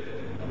existence?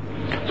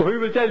 So he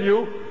will tell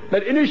you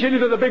that initially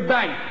there was a Big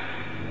Bang.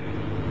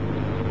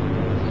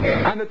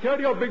 And the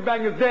theory of Big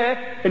Bang is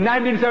there. In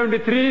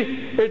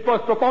 1973, it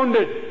was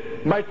propounded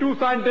by 2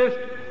 scientists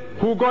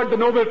who got the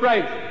Nobel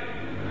Prize.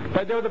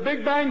 That there was a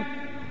Big Bang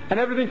and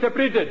everything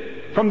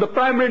separated. From the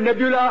primary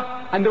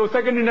nebula and there was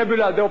secondary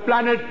nebula. There were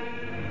planets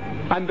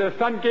and the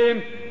sun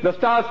came, the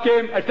stars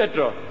came,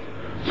 etc.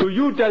 So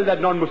you tell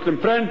that non-Muslim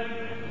friend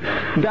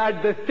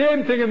that the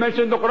same thing is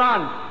mentioned in the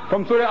Quran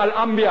from Surah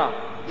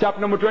Al-Anbiya, chapter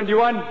number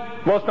 21,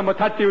 verse number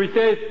 30, which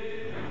says,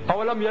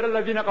 أَوَلَمْ يَرَ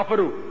الَّذِينَ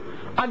كَفَرُوا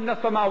أَنَّ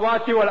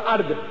السَّمَاوَاتِ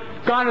وَالْأَرْضِ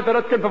كَانَتْ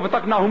رَتْقًا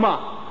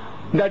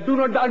فَفَتَقْنَاهُمَا. That do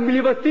not the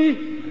unbelievers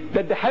see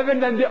that the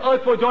heaven and the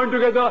earth were joined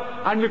together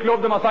and we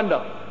clove them asunder.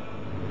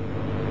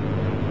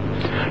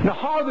 Now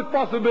how is it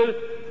possible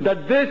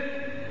that this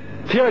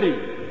theory,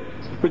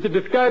 which is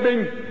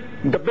describing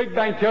the Big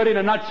Bang theory in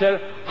a nutshell,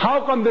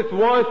 how come this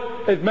verse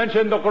is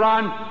mentioned in the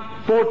Quran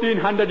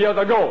 1400 years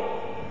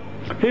ago?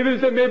 He will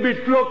say maybe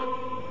it's fluke.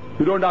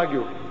 You don't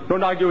argue.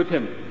 Don't argue with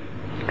him.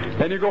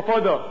 Then you go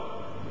further.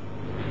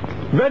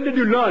 When did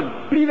you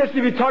learn?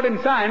 Previously we thought in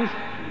science,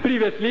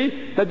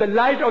 that the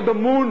light of the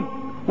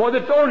moon was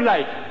its own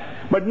light.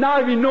 But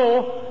now we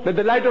know that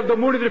the light of the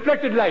moon is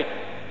reflected light.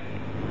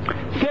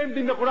 Same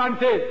thing the Quran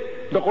says.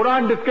 The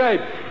Quran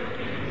describes.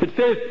 It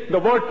says the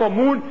word for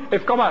moon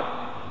is Qamar.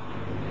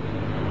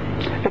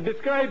 It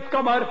describes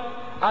Qamar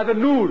as a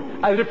nur,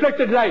 as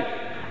reflected light.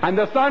 And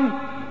the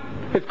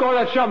sun is called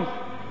as Shams.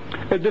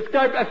 It's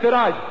described as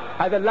Siraj,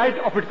 as a light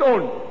of its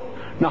own.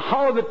 Now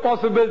how is it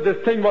possible this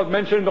thing was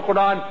mentioned in the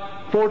Quran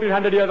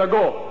 1400 years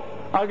ago?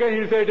 Again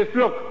he'll say it is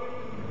fluke.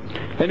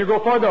 Then you go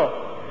further.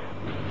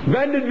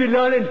 When did we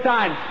learn in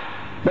science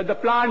that the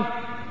plants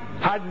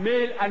had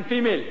male and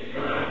female?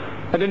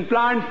 And in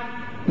plants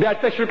they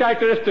had sexual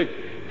characteristics.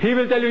 He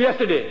will tell you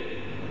yesterday.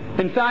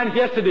 In science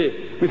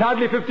yesterday, with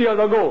hardly 50 years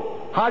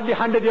ago, hardly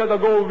 100 years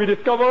ago, we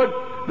discovered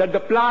that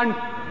the plants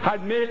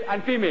had male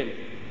and female.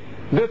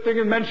 This thing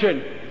is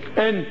mentioned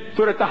in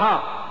Surah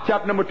Taha,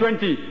 chapter number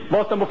 20,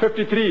 verse number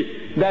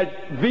 53,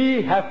 that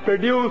we have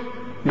produced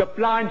the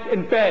plants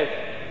in pairs.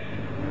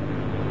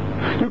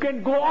 You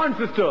can go on,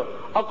 sister.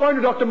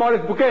 According to Dr.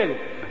 Mikaeel,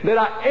 there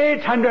are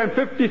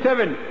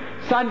 857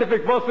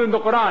 scientific verses in the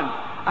Quran,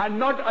 and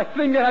not a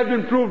single has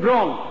been proved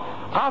wrong.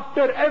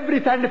 After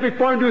every scientific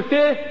point you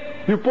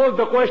say, you pose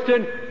the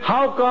question,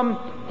 how come,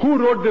 who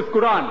wrote this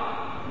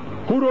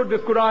Quran? Who wrote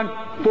this Quran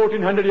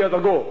 1400 years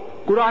ago?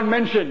 The Quran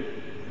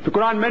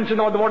mentioned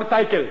about the water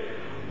cycle.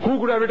 Who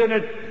could have written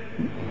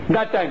it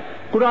that time?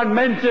 Quran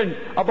mentioned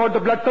about the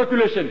blood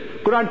circulation.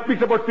 Quran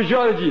speaks about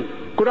physiology.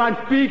 Quran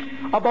speaks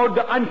about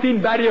the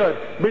unseen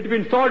barrier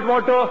between salt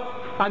water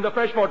and the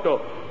fresh water.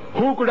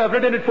 Who could have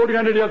written it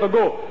 1400 years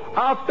ago?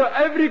 After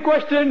every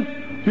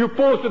question you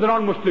pose to the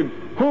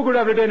non-Muslim, who could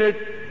have written it?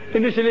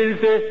 Initially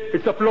he'll say,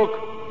 it's a fluke,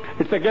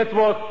 it's a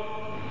guesswork.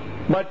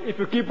 But if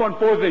you keep on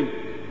pose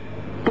it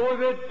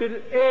till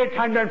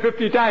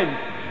 850 times,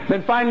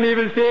 then finally he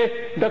will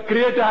say, the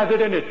Creator has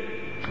written it.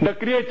 The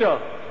Creator,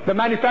 the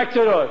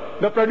manufacturer,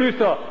 the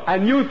producer,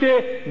 and you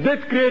say,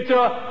 this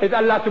Creator is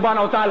Allah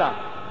subhanahu wa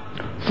ta'ala.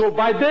 So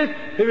by this,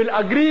 he will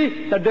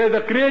agree that there is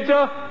a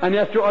Creator, and he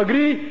has to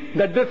agree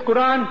that this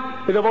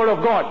Quran is the word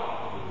of God.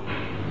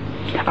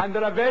 And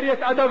there are various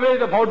other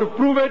ways of how to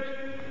prove it,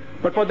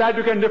 but for that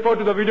you can refer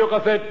to the video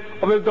cassette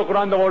of Is the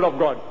Quran the word of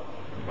God.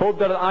 Hope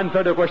that I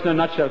answered your question in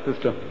a nutshell,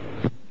 sister.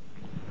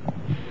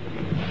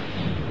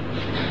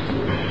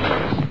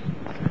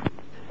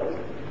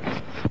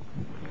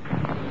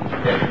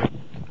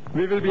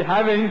 We will be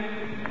having,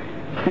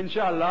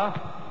 inshallah,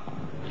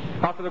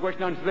 after the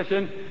question and answer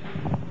session,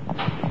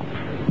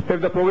 if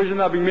the provisions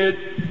are being made,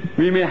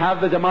 we may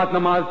have the Jamaat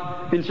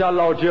Namaz,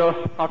 inshallah, out here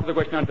after the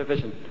question and answer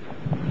session.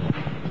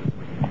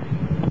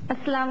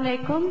 Assalamu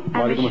alaikum.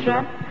 I'm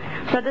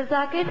Ishra. Brother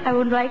Zakir, I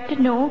would like to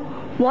know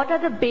what are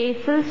the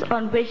bases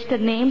on which the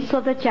names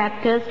of the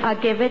chapters are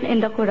given in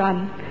the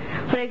Quran.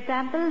 For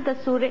example, the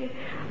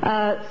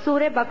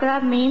Surah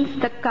Baqarah means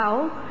the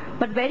cow,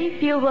 but very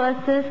few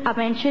verses are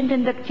mentioned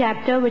in the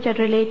chapter which are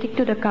related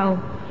to the cow.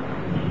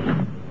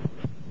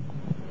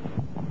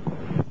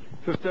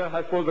 Sister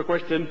has posed the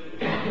question,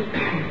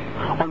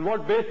 on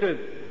what basis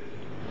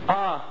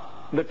are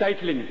the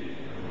titling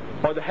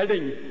or the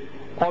heading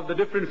of the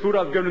different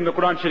surahs given in the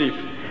Quran Sharif?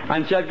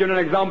 And she has given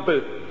an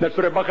example, that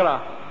Surah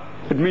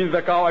Baqarah, it means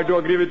the cow. I do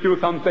agree with you.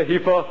 Some say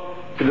heifer,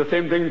 it's the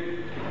same thing.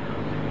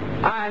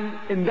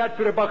 And in that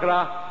Surah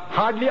Baqarah,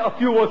 hardly a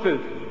few verses,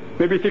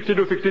 maybe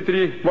 62,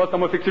 63, verse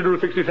number 62 to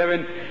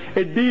 67,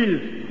 it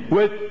deals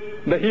with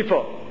the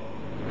heifer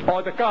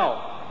or the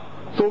cow.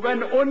 So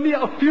when only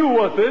a few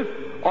verses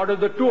out of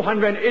the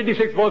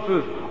 286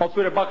 verses of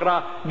Surah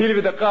Baqarah deal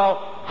with the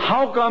cow,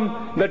 how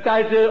come the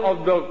title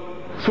of the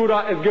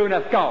surah is given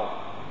as cow?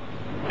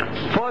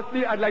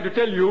 Firstly, I'd like to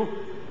tell you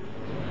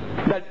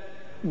that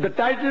the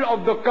title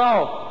of the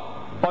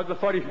cow,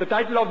 the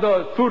title of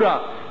the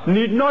surah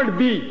need not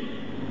be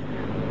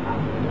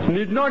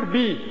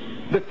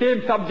the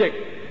same subject.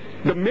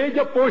 The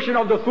major portion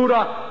of the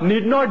surah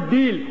need not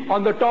deal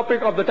on the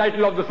topic of the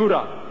title of the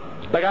surah.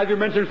 Like as you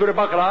mentioned Surah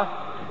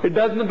Baqarah,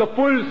 the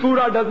full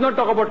surah does not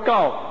talk about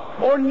cow.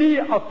 Only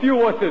a few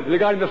verses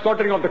regarding the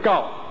slaughtering of the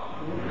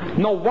cow.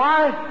 Now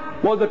why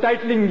was the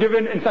titling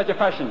given in such a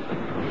fashion?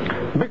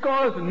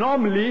 Because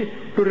normally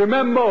to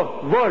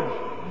remember words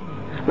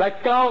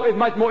like cow is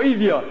much more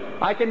easier.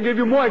 I can give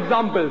you more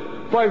examples.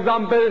 For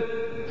example,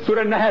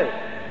 Surah Nahl,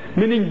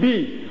 meaning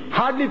bee.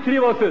 Hardly 3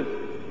 verses.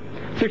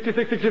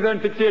 66,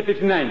 67, 68,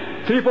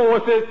 69.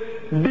 3-4 verses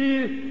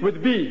deal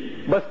with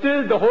bee. But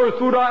still the whole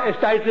surah is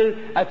titled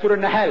as Surah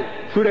Nahl,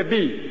 Surah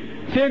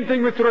bee. Same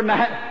thing with Surah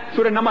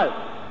Namal.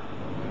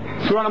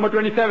 Surah number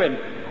 27.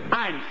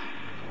 Ants.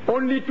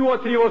 Only 2 or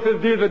 3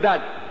 verses deal with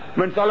that.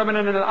 When Solomon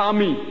and an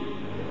army,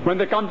 when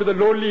they come to the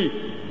lowly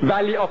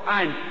valley of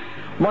ants,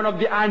 one of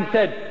the ants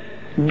said,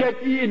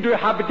 get ye into a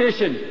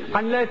habitation,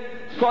 unless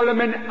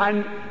Solomon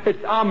and its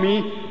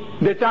army,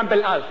 they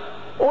trample us.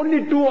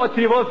 Only 2 or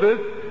 3 verses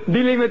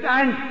dealing with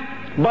ants,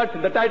 but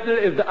the title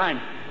is the ant.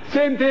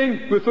 Same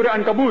thing with Surah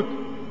Ankabut,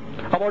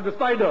 about the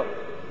spider.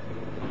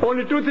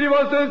 Only 2-3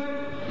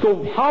 verses.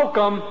 So how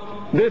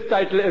come this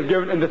title is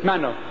given in this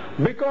manner?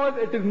 Because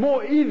it is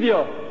more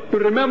easier to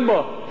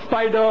remember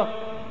spider,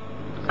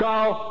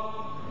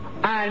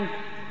 cow, ant,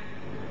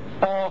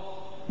 or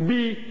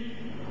bee,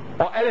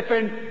 or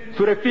elephant,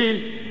 Surah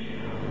Fil,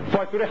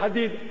 for Surah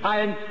Hadid,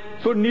 iron.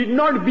 So need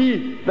not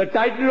be, the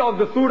title of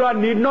the surah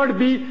need not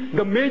be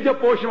the major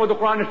portion of the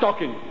Quran is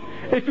talking.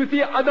 If you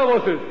see other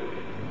verses,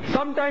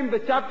 sometimes the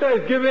chapter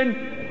is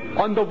given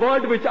on the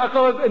word which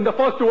occurs in the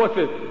first 2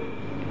 verses.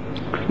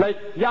 Like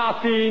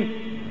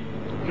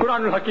Yasin,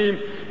 Quran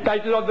al-Hakim,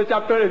 title of the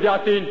chapter is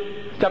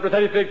Yasin, chapter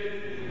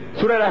 36.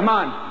 Surah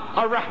Rahman,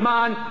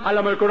 Ar-Rahman,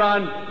 Alam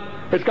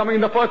al-Quran, it's coming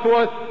in the first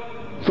verse.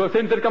 So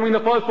since it's coming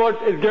in the first verse,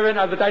 it's given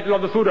as the title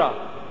of the surah.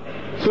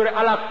 Surah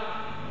Alaq,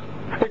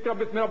 Ikra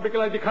bismi rabbika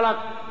alladhi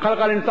khalaq,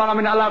 khalaqal insana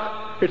min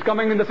alaq, it's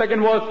coming in the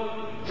second verse.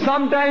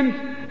 Sometimes,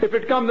 if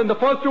it comes in the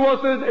first 2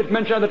 verses, it's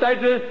mentioned in the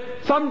title.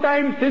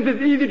 Sometimes, since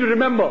it's easy to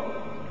remember,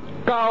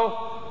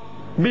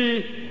 cow,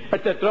 bee,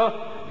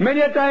 etc.,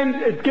 many a times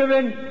it's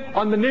given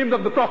on the names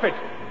of the Prophet.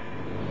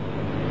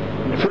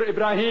 Surah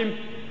Ibrahim,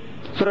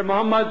 Surah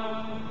Muhammad,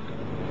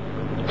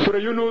 Surah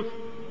Yunus,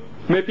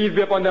 may peace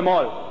be upon them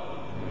all.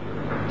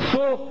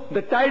 So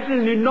the title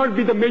need not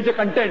be the major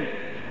content.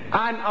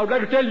 And I would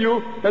like to tell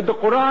you that the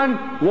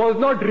Quran was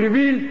not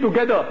revealed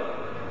together.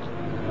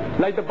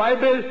 Like the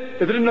Bible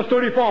is written in a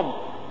story form.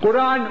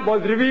 Quran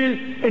was revealed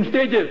in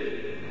stages.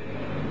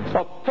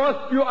 The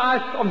first few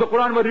ayats of the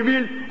Quran were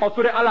revealed of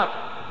Surah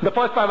Alaq, the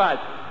first 5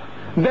 ayats.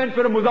 Then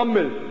Surah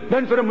Muzammil,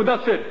 then Surah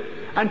Mudassir,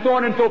 and so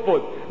on and so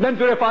forth. Then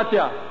Surah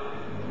Fatiha.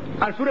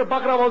 And Surah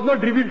Baqarah was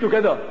not revealed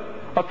together.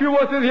 A few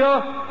verses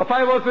here,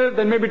 5 verses,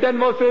 then maybe 10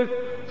 verses.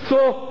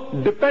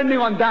 So, depending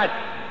on that,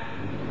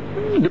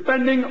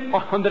 depending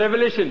on the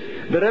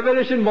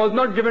revelation was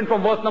not given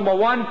from verse number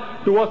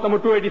 1 to verse number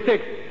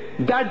 286.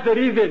 That's the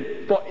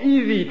reason for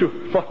easy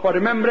for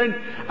remembrance,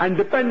 and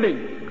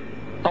depending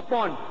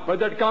upon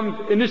whether it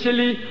comes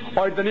initially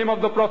or it's the name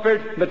of the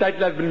Prophet, the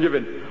title has been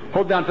given.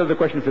 Hope that answers the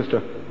question, sister.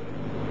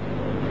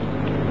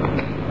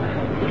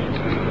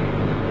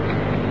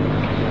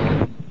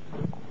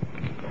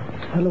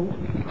 Hello.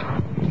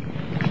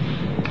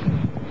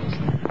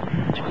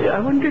 I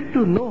wanted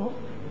to know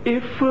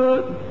if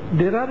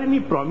there are any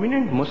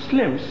prominent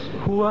Muslims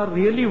who are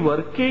really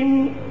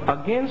working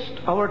against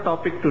our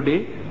topic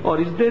today,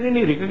 or is there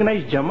any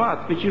recognized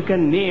Jamaat which you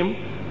can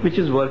name which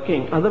is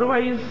working?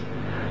 Otherwise,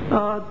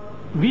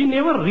 we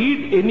never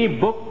read any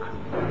book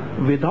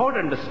without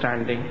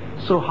understanding.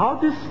 So how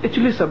this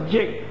actually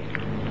subject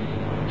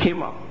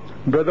came up?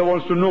 Brother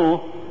wants to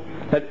know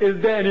that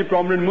is there any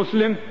prominent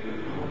Muslim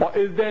or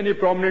is there any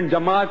prominent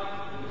Jamaat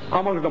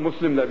amongst the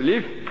Muslims, I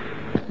believe,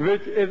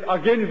 which is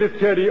against this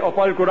theory of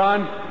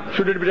Al-Quran,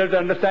 should it be read with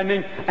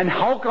understanding, and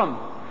how come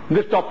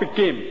this topic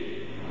came?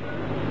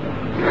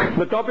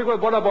 The topic was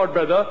brought about,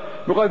 brother,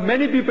 because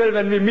many people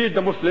when we meet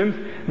the Muslims,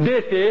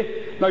 they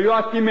say, now you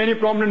ask me many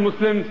prominent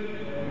Muslims,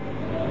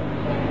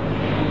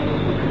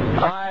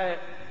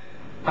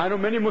 I know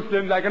many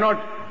Muslims, I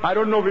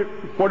don't know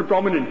what is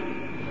prominent.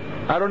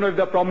 I don't know if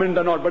they're prominent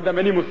or not, but there are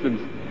many Muslims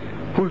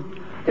who,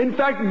 in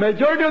fact,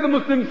 majority of the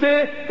Muslims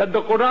say that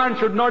the Quran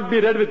should not be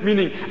read with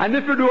meaning. And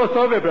if you do a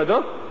survey,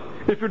 brother,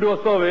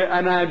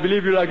 and I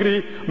believe you'll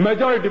agree,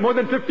 majority, more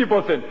than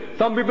 50%.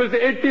 Some people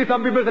say 80,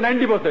 some people say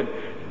 90%.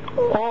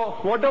 Or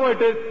whatever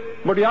it is,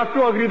 but you have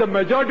to agree the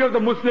majority of the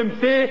Muslims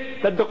say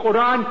that the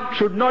Quran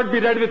should not be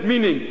read with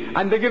meaning.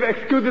 And they give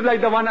excuses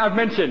like the one I've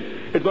mentioned.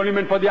 It's only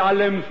meant for the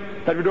alims,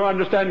 that we don't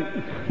understand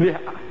the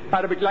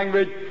Arabic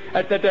language,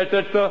 etc.,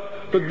 etc.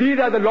 So these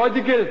are the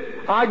logical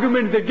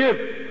arguments they give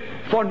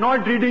for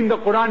not reading the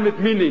Quran with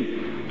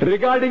meaning.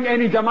 Regarding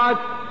any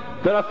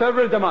Jamaat, there are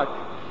several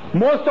Jamaat.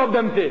 Most of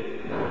them say,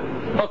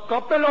 a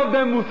couple of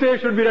them who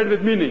say should be read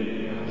with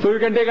meaning. So you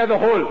can take as a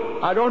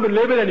whole. I don't want to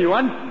label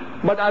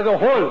anyone, but as a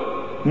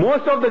whole,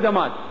 most of the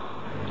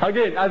Jamaat,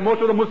 again, as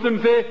most of the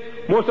Muslims say,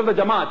 most of the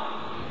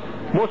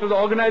Jamaat, most of the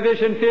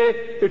organizations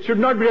say, it should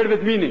not be read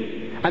with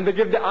meaning. And they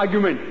give the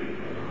argument.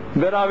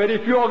 There are very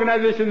few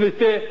organizations which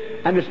say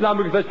an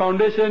Islamic Research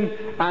Foundation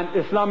and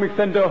Islamic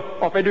Center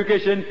of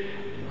Education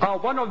are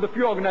one of the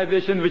few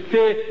organizations which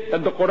say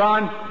that the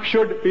Quran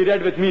should be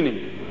read with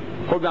meaning.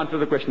 Hope that answers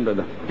the question,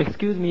 brother.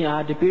 Excuse me, I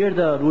had repeated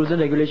the rules and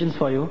regulations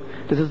for you.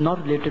 This is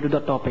not related to the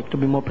topic, to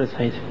be more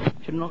precise.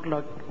 You should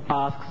not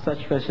ask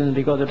such questions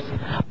because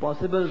it's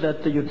possible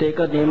that you take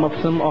a name of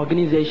some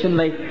organization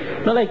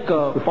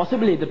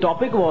possibly the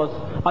topic was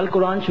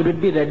Al-Quran, should it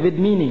be read with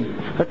meaning?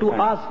 But to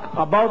ask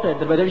about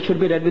it, whether it should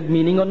be read with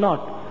meaning or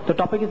not. The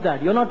topic is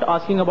that. You're not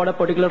asking about a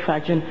particular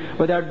faction,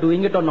 whether they're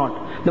doing it or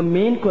not. The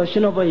main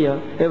question over here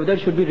is whether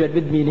it should be read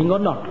with meaning or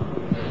not.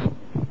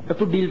 You have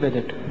to deal with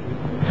it.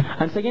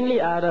 And secondly,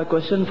 I had a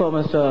question for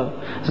Mr.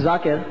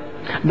 Zakir,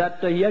 that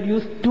he had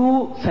used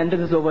 2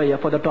 sentences over here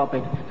for the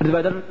topic. That is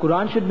whether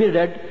Quran should be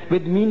read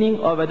with meaning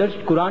or whether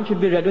Quran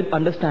should be read with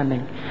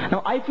understanding.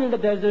 Now I feel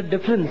that there is a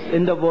difference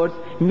in the words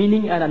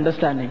meaning and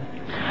understanding.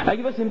 I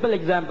give a simple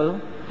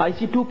example. I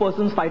see 2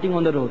 persons fighting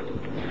on the road.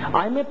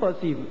 I may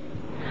perceive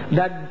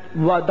that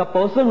the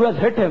person who has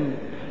hit him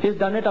has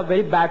done it a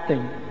very bad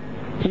thing.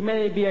 He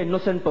may be an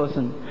innocent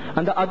person.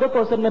 And the other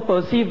person may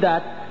perceive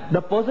that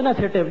the person has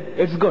hit him,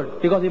 it's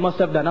good, because he must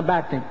have done a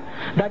bad thing.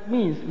 That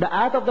means the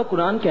ayat of the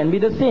Quran can be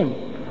the same,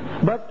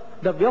 but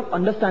the way of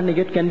understanding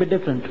it can be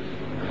different.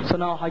 So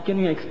now how can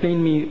you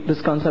explain me this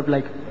concept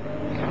like?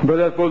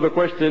 Brother posed the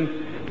question,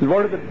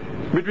 what is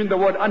between the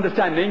word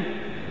understanding,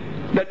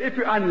 that if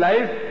you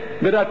analyze,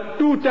 there are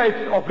 2 types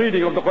of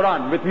reading of the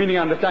Quran with meaning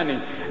and understanding.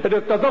 It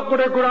is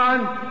Tazakkur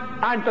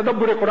Quran and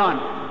Tadabbur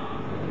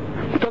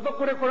Quran.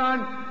 Tazakkur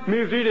Quran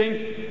means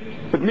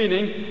reading with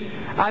meaning,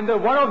 and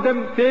one of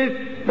them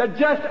says that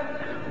just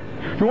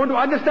you want to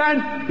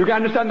understand, you can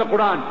understand the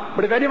Quran.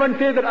 But if anyone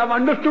says that I've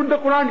understood the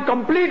Quran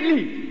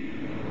completely,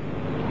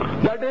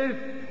 that is,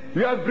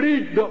 you have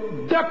read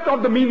the depth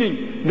of the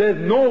meaning, there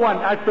is no one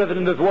at present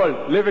in this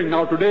world living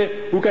now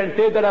today who can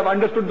say that I've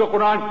understood the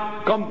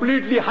Quran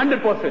completely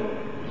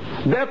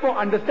 100%. Therefore,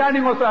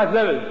 understanding also has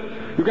levels.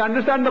 You can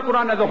understand the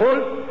Quran as a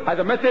whole, as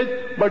a message,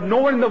 but no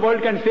one in the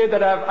world can say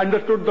that I have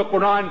understood the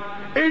Quran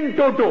in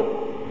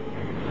toto.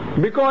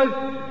 Because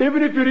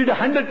even if you read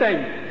 100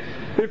 times,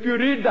 if you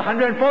read the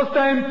 101st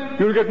time,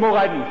 you will get more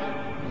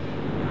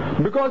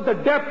guidance. Because the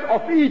depth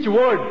of each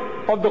word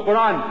of the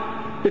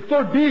Quran is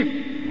so deep,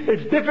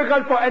 it's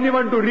difficult for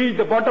anyone to read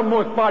the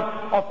bottommost part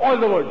of all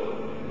the words.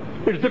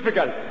 It's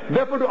difficult.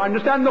 Therefore, to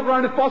understand the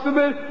Quran is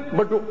possible,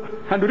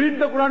 and to read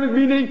the Quran's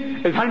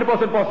meaning is 100%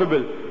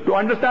 possible. To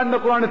understand the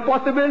Quran is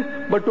possible,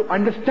 but to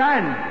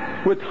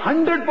understand with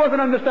 100%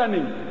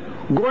 understanding,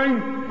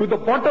 going to the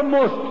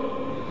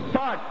bottommost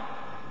part,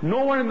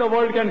 no one in the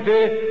world can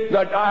say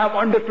that I have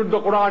understood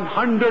the Quran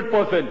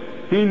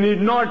 100%. He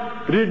need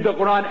not read the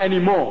Quran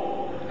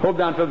anymore. Hope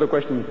that answers the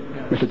question,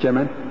 Mr.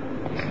 Chairman.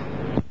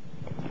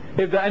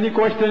 If there are any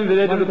questions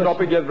related to the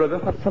topic, yes, brother.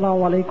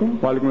 Assalamu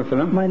alaikum. Wa alaikum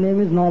assalam. My name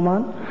is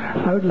Nauman.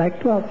 I would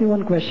like to ask you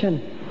one question.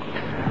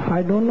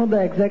 I don't know the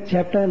exact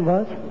chapter and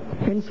verse.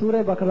 In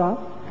Surah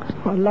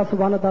Baqarah, Allah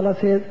subhanahu wa ta'ala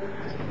says,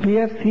 we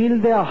have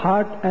sealed their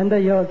heart and their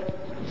ears.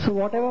 So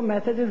whatever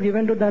message is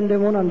given to them, they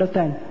won't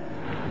understand.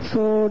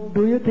 So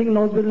do you think,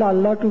 Nauzubillah,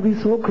 Allah to be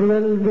so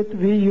cruel with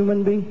we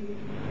human beings?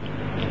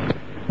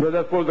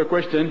 Brother posed the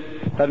question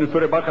that in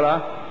Surah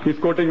Baqarah, he's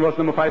quoting verse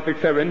number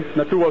 567,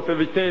 the two verses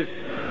which says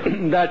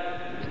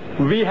that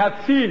we have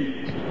sealed,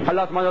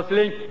 Allah subhanahu wa ta'ala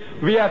saying,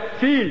 we have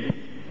sealed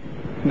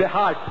the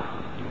heart,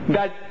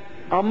 that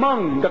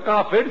among the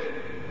kafirs,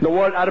 the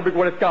word Arabic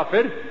word is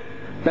kafir,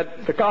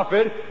 that the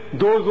kafir,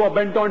 those who are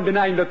bent on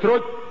denying the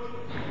truth,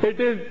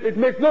 it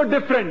makes no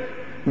difference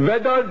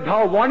whether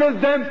thou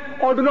warnest them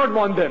or do not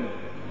warn them.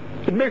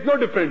 It makes no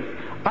difference.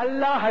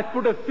 Allah has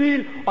put a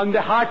seal on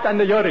the heart and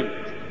the hearing.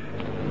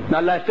 Now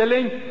Allah is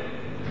telling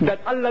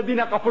that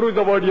alladina kafaru is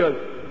the word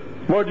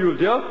used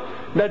here,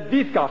 that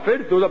these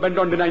kafirs, those are bent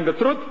on denying the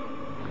truth,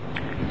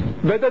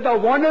 whether thou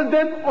warnest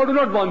them or do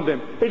not warn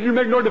them, it will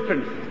make no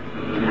difference.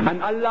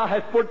 And Allah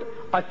has put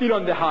a seal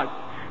on the heart.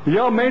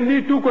 Here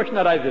mainly two questions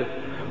arises.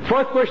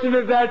 First question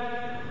is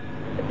that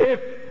if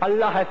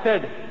Allah has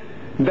said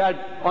that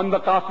on the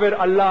kafir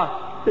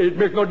Allah, it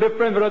makes no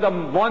difference whether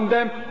warn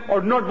them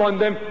or not warn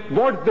them,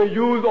 what's the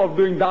use of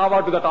doing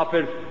dawah to the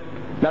kafirs?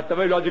 That's a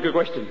very logical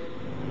question.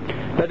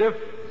 That if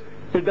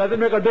it doesn't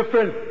make a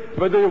difference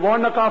whether you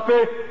warn a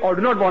kafir or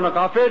do not warn a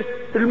kafir,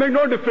 it will make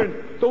no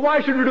difference. So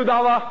why should we do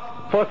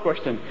dawah? First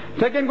question.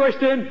 Second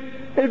question,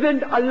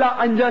 isn't Allah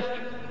unjust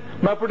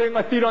by putting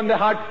a seal on their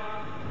heart?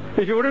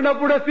 If you wouldn't have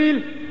put a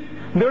seal,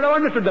 they would have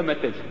understood the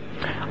message.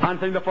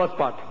 Answering the first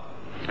part.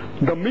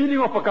 The meaning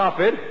of a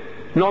kafir,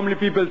 normally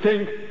people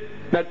think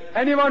that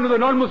anyone who's a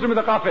non-Muslim is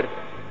a kafir.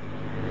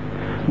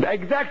 The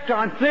exact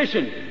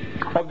translation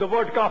of the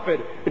word kafir,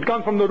 it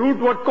comes from the root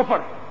word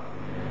kufr,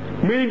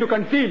 meaning to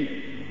conceal.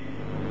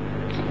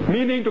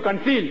 Meaning to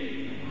conceal.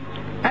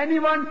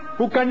 Anyone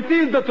who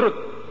conceals the truth,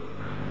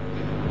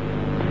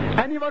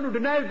 anyone who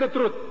denies the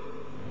truth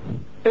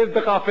is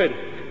the kafir.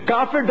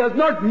 Kafir does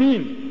not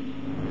mean,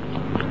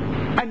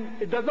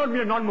 and it does not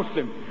mean a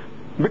non-Muslim.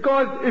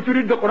 Because if you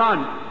read the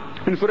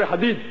Quran in Surah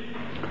Hadid,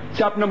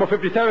 chapter number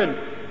 57,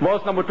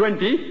 verse number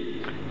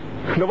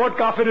 20, the word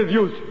kafir is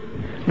used.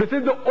 This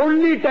is the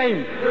only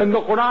time in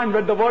the Quran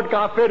where the word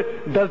kafir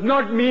does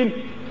not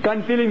mean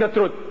concealing the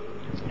truth.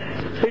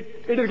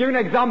 It is giving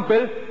an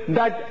example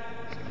that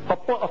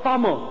a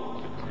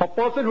farmer, a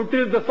person who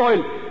tills the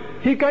soil,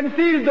 he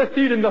conceals the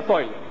seed in the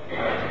soil.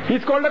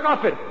 He's called a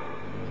kafir.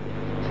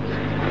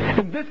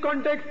 In this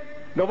context,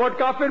 the word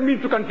kafir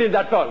means to conceal,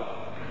 that's all.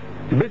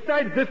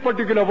 Besides this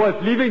particular verse,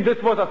 leaving this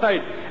verse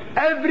aside,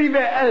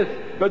 everywhere else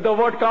where the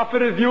word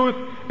kafir is used,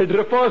 it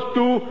refers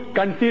to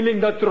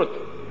concealing the truth.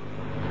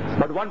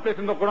 But one place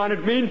in the Quran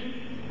it means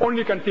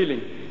only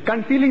concealing.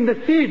 Concealing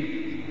the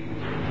seed.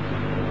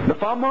 The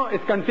farmer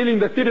is concealing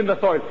the seed in the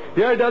soil.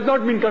 Here it does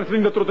not mean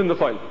concealing the truth in the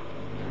soil.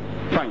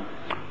 Fine.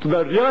 So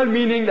the real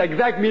meaning, the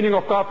exact meaning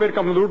of kafir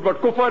comes from the root word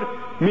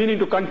kufr, meaning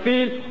to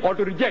conceal or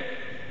to reject.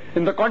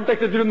 In the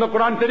context is used in the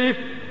Quran Sharif,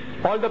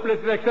 all the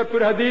places except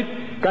Surah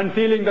Hadith,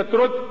 concealing the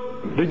truth,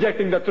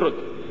 rejecting the truth.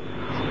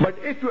 But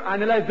if you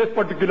analyze this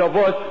particular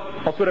verse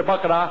of Surah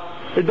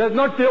Baqarah, it does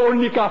not say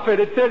only kafir,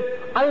 it says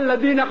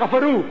alladina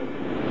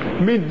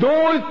kafaru, means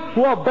those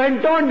who are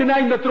bent on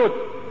denying the truth,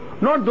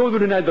 not those who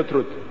deny the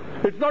truth.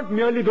 It's not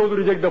merely those who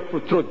reject the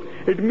truth.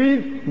 It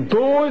means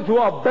those who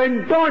are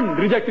bent on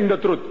rejecting the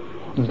truth.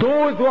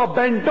 Those who are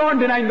bent on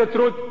denying the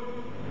truth,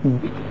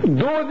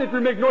 those it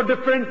will make no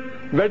difference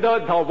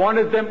whether thou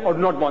warnest them or do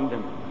not warn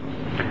them.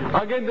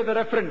 Again there's a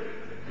reference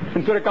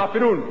in Surah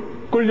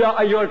Kafirun. Kul ya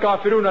ayyuhal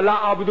kafiruna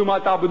la abudu ma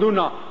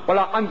ta'buduna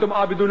wala antum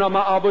abiduna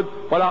ma abud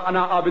wala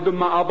ana abidum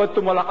ma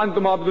abadtum wala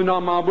antum abiduna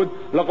ma abud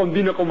lakum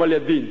dinakum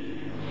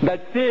waliyad-din.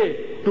 That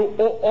say to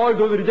all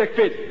those who reject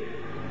faith,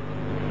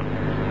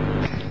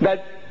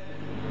 that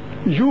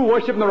you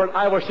worship not what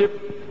I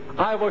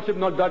worship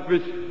not that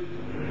which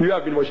you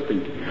have been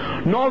worshipping.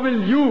 Nor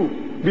will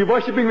you be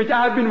worshipping which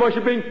I have been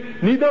worshipping,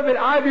 neither will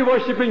I be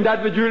worshipping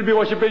that which you will be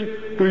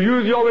worshipping. To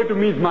use your way to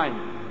me is mine.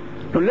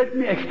 Now let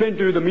me explain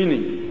to you the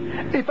meaning.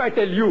 If I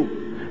tell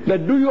you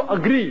that do you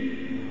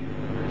agree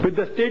with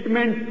the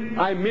statement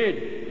I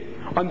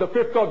made on the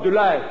 5th of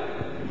July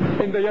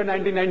in the year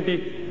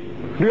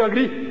 1990, do you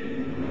agree?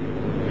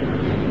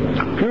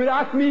 You will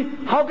ask me,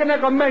 how can I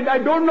comment? I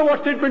don't know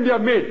what statement you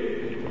have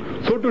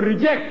made. So to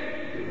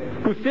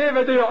reject, to say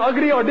whether you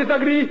agree or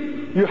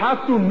disagree, you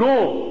have to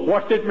know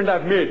what statement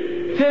I've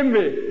made. Same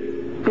way,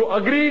 to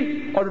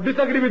agree or to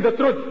disagree with the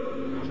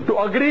truth, to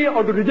agree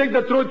or to reject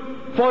the truth,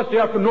 first you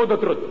have to know the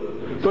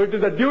truth. So it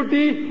is the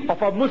duty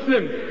of a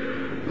Muslim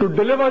to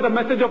deliver the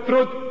message of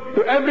truth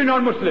to every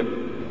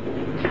non-Muslim.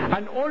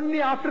 And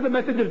only after the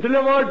message is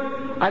delivered,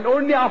 and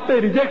only after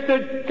he rejects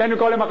it, can you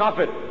call him a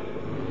kafir.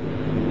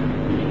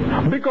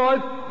 Because,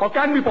 or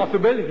can be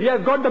possible, he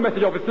has got the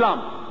message of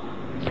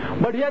Islam,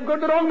 but he has got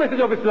the wrong message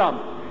of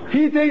Islam.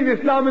 He thinks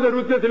Islam is a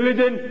ruthless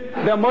religion,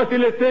 they are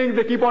merciless things,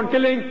 they keep on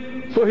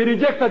killing, so he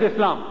rejects that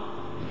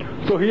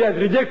Islam. So he has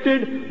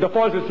rejected the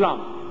false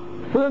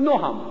Islam. So there is no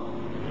harm.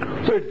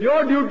 So it's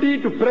your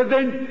duty to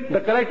present the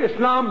correct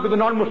Islam to the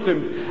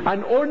non-Muslims.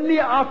 And only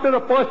after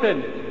a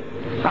person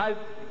has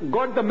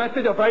got the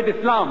message of right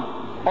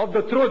Islam, of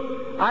the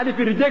truth, and if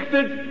he rejects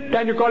it,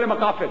 can you call him a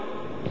kafir?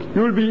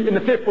 You will be in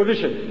a safe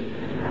position.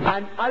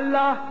 And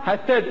Allah has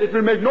said it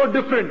will make no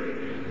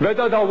difference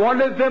whether thou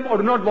warnest them or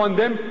do not warn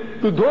them,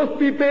 to those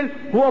people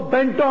who are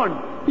bent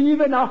on,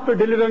 even after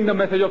delivering the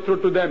message of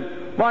truth to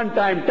them, 1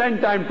 time, 10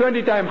 times,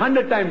 20 times,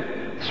 100 times,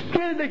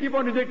 still they keep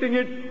on rejecting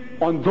it.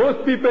 On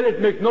those people it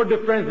makes no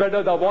difference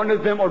whether thou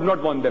warnest them or do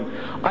not warn them.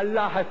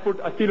 Allah has put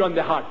a seal on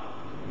their heart.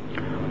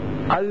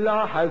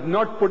 Allah has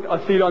not put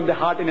a seal on their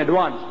heart in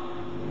advance.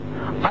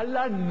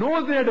 Allah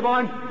knows in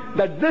advance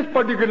that this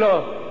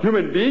particular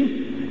human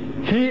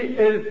being, he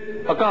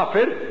is a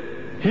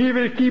kafir, he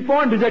will keep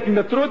on rejecting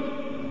the truth,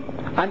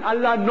 and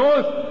Allah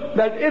knows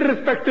that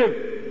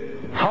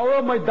irrespective,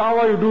 however much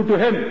dawah you do to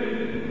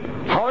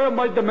him, however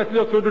much the message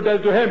of truth you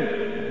tell to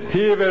him,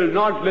 he will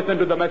not listen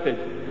to the message.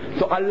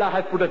 So Allah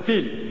has put a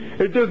seal.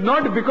 It is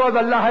not because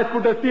Allah has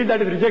put a seal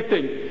that is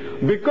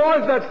rejecting.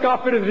 Because that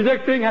kafir is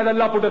rejecting, has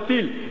Allah put a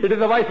seal. It is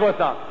the vice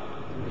versa.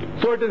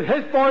 So it is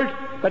his fault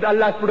that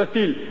Allah has put a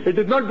seal. It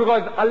is not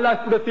because Allah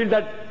has put a seal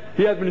that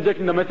he has been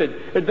rejecting the message.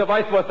 It's the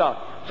vice versa.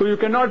 So you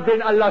cannot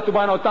blame Allah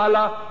subhanahu wa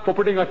ta'ala for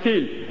putting a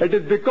seal. It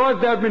is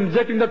because they have been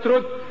rejecting the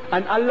truth,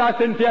 and Allah,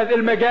 since he has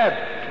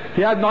ilm-e-ghaib,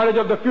 he has knowledge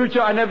of the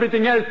future and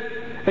everything else,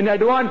 in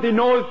advance he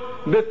knows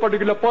this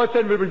particular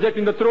person will be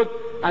rejecting the truth,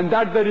 and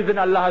that's the reason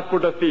Allah has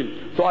put a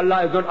seal. So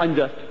Allah is not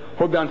unjust.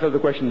 Hope that answers the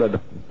question, brother.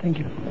 Thank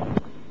you.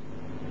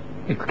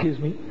 Excuse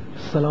me.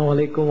 Assalamu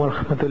alaikum wa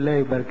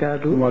rahmatullahi wa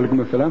barakatuh. Wa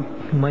alaikum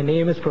assalam. My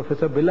name is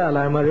Professor Bilal.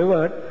 I am a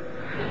revert.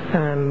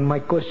 And my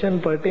question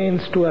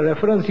pertains to a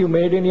reference you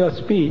made in your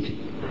speech.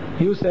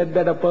 You said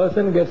that a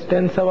person gets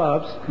 10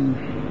 sawabs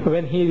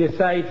when he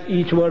recites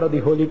each word of the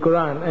Holy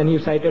Quran, and you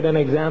cited an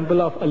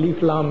example of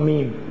Alif Lam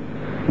Mim.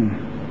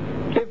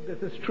 If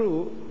this is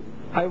true,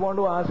 I want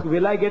to ask,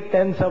 will I get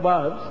 10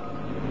 sawabs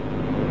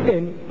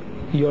in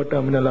your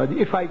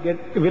terminology?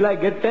 Will I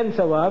get 10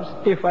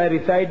 sawabs if I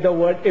recite the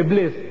word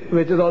Iblis,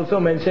 which is also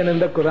mentioned in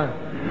the Quran?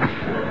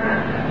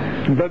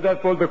 But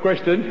that was the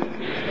question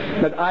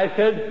that I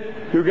said.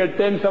 You get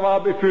 10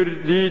 sawab if you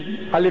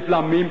read Alif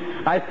Lam Mim.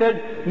 I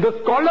said, the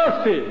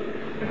scholars say,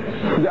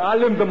 the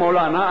alim, the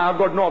Maulana, I have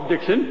got no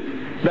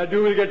objection, that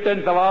you will get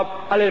 10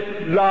 sawab, Alif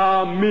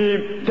Lam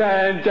Mim,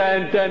 10,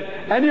 10, 10.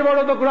 Any word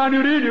of the Quran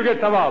you read, you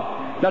get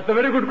sawab. That's a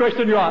very good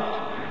question you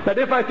asked. That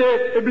if I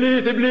say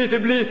Iblis, Iblis,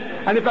 Iblis,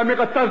 and if I make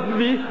a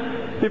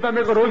tasbih, if I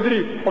make a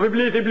rosary of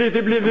Iblis, Iblis,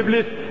 Iblis,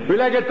 Iblis,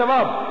 will I get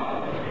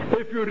sawab?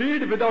 If you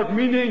read without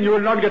meaning, you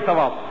will not get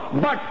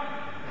sawab. But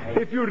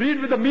if you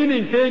read with the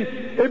meaning, saying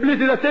Iblis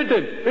is a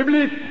Satan,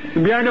 Iblis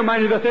behind your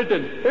mind is a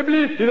Satan,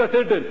 Iblis is a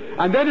Satan,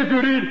 and then if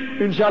you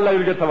read, inshallah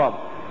you'll get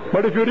sawab.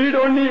 But if you read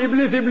only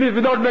Iblis, Iblis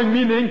without knowing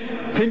meaning,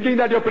 thinking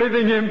that you're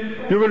praising him,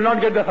 you will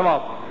not get the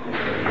sawab.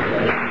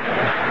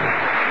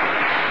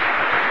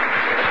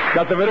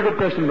 That's a very good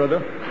question,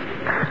 brother.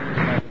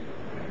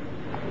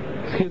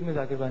 Excuse me,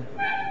 Zakir bhai.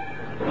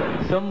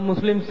 Some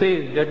Muslims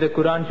say that the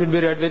Quran should be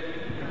read with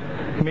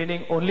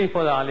meaning only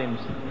for the alims.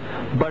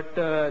 But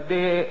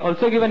they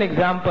also give an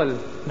example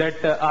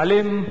that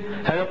alim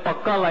has a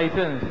pakka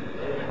license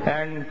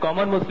and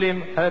common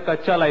Muslim has a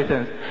kacha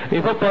license.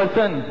 If a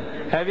person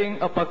having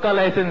a pakka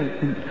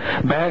license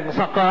bags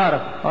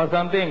sakar or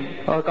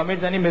something or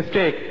commits any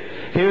mistake,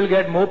 he will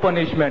get more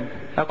punishment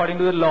according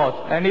to the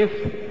laws. And if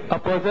a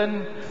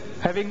person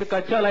having the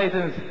kacha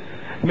license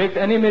makes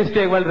any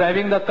mistake while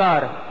driving the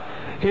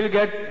car, he will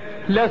get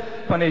less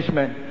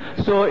punishment.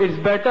 So it's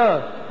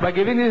better, by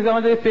giving this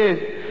example, they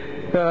say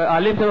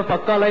alims have a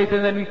pakka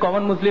license and we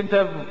common Muslims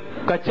have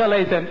kacha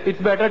license.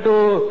 It's better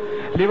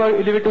to leave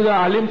it to the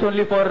alims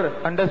only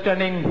for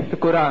understanding the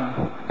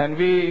Quran, and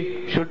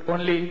we should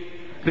only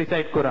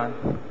recite Quran.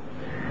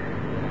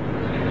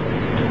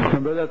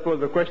 Brother, that was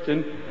the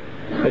question,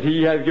 that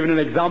he has given an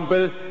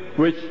example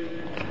which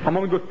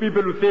among those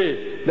people who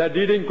say that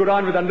reading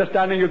Quran with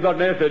understanding is not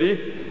necessary,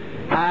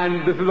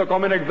 and this is a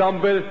common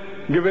example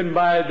given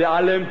by the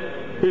alim.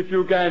 If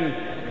you can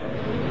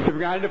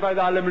identify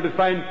the alim, it is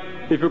fine.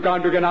 If you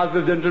can't, you can ask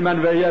this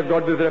gentleman where he has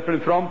got this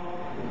reference from.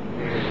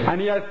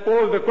 And he has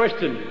posed the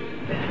question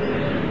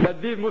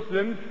that these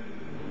Muslims,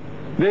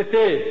 they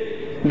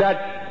say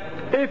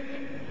that if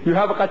you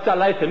have a kacha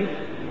license,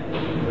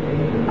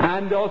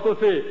 and they also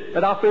say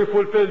that after you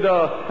fulfill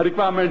the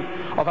requirement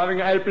of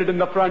having an L plate in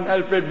the front,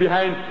 L plate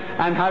behind,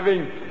 and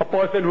having a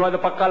person who has a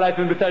pakka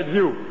license beside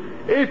you.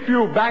 If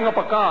you bang up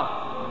a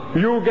car,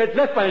 you get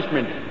less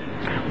punishment.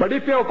 But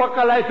if you have a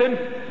pakka license,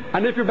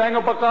 and if you bang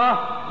up a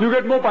car, you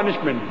get more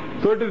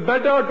punishment. So it is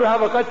better to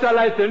have a kacha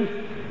license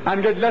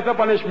and get lesser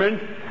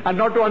punishment, and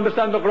not to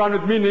understand the Quran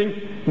with meaning,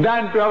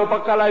 than to have a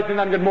pakka license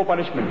and get more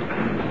punishment.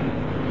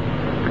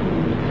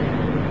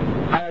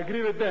 I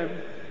agree with them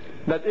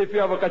that if you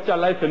have a kacha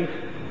license,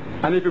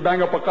 and if you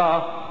bang up a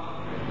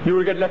car, you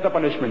will get lesser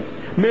punishment.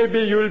 Maybe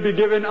you will be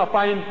given a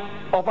fine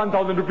of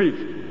 1,000 rupees.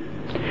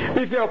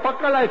 If you have a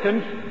pakka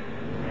license,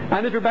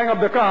 and if you bang up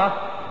the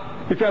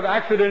car, if you have an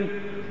accident,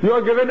 you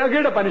are given a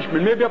greater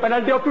punishment, maybe a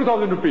penalty of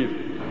 2,000 rupees.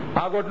 I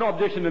have got no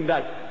objection in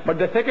that. But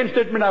the second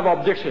statement I have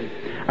objection.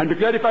 And to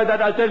clarify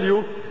that, I'll tell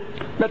you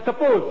that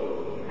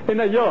suppose in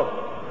a year,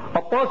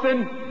 a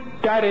person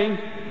carrying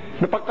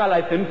the pakka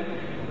license,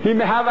 he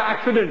may have an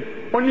accident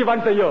only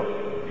once a year.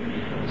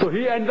 So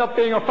he ends up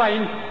paying a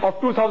fine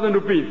of 2,000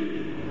 rupees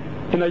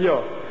in a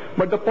year.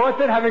 But the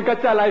person having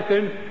kacha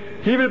license,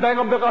 he will bang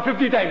up the car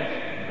 50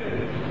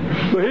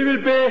 times. So he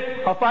will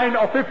pay a fine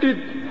of 50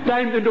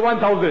 times into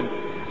 1,000.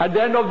 At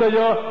the end of the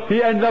year,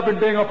 he ends up in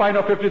paying a fine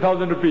of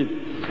 50,000 rupees.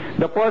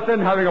 The person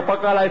having a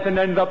pakka license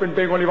ends up in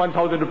paying only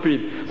 1,000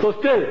 rupees. So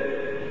still,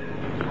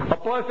 a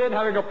person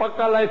having a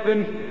pakka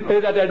license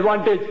is at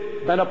advantage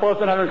than a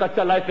person having a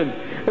kacha license.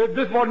 If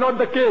this was not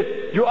the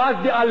case, you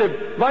ask the alim,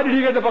 why did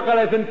he get the pakka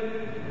license?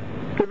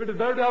 If it is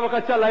better to have a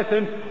kacha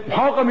license,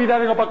 how come he is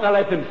having a pakka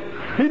license?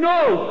 He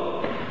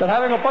knows that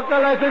having a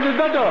pakka license is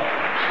better.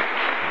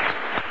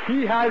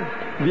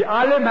 The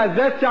alim has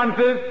less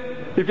chances,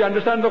 if he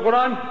understands the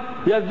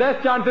Quran, he has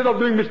less chances of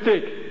doing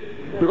mistake,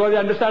 because he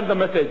understands the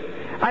message.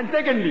 And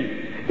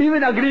secondly,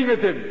 even agreeing with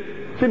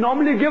him, see,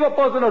 normally give a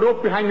person a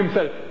rope behind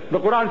himself. The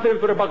Quran says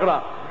Surah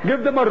Baqarah,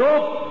 give them a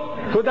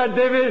rope so that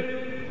they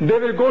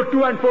will go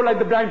to and fro like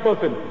the blind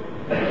person.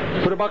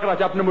 Surah Baqarah,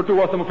 chapter number 2,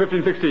 verse number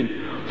 15,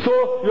 16.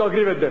 So you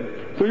agree with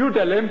them. So you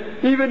tell him,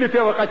 even if you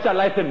have a kacha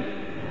license,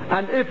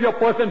 and if your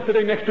person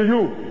sitting next to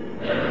you,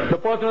 the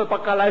person with a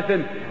pakka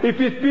license, if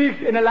he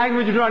speaks in a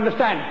language you don't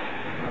understand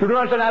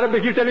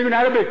Arabic, he's telling you in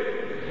Arabic,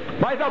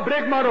 why is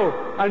brake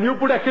maro, and you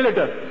put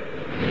accelerator,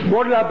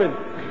 what will happen?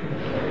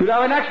 You'll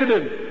have an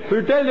accident. So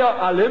you tell your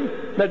alim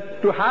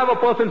that to have a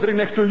person sitting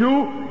next to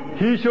you,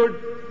 he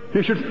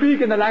should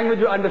speak in the language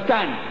you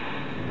understand.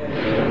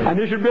 And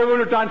he should be able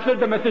to translate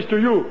the message to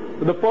you.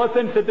 So the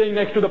person sitting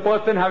next to the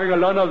person having a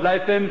learner's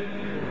license,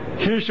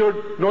 he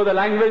should know the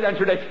language and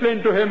should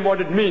explain to him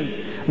what it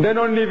means. Then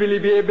only will he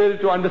be able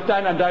to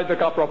understand and drive the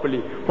car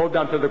properly. Hope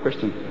that answers the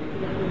question.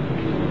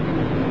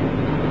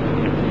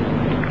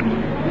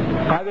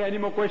 Are there any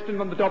more questions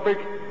on the topic?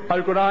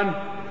 Al-Quran,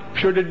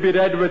 should it be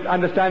read with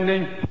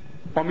understanding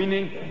or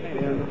meaning?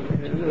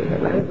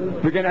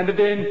 We can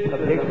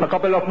entertain a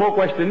couple of more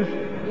questions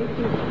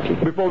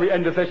before we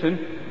end the session.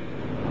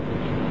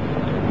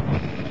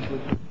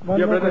 One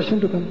more question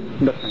to come.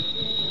 That's fine.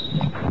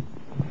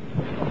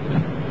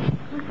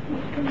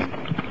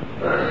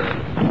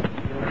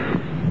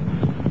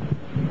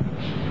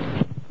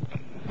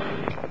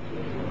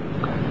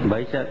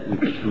 भाई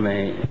साहब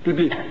मैं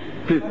please.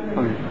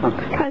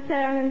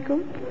 Assalamu alaikum.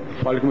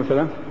 Walaikum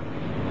assalam.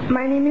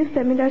 My name is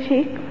Samira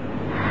Sheikh.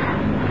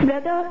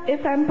 Brother,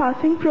 if I'm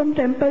passing from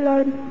temple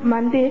on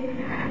Monday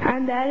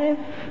and there if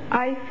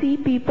I see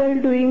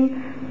people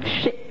doing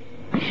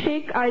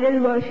shirk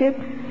idol worship,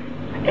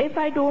 if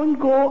I don't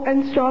go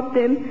and stop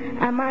them,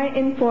 am I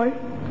in fault?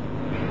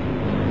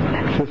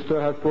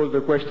 Sister has posed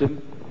a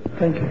question.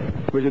 Thank you.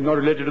 Which is not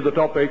related to the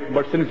topic,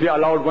 but since we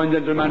allowed one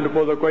gentleman to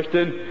pose a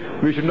question,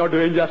 we should not do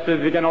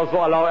injustice. We can also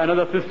allow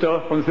another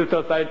sister from the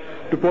sister's side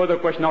to pose a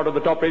question out of the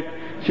topic.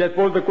 She has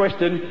posed the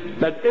question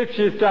that if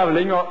she is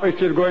traveling or if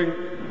she is going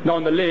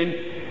down the lane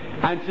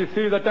and she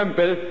sees a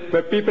temple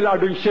where people are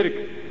doing shirk,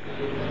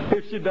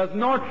 if she does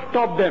not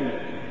stop them,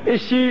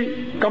 is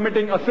she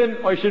committing a sin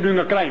or is she doing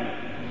a crime?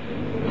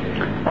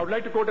 I would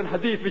like to quote an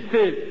hadith which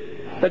says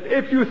that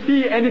if you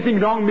see anything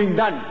wrong being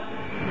done,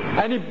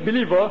 any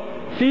believer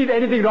sees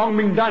anything wrong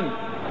being done,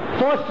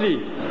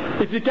 firstly,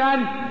 if you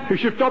can, you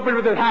should stop it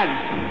with your hand.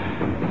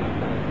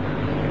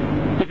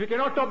 If you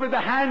cannot stop it with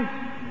the hand,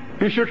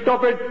 you should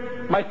stop it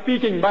by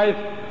speaking, by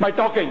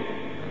talking.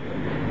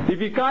 If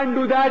you can't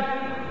do that,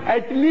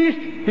 at least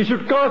he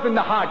should curse in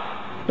the heart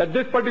that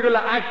this particular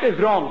act is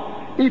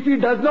wrong. If he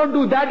does not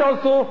do that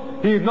also,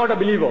 he is not a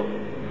believer.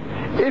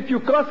 If you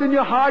curse in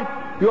your heart,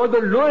 you are the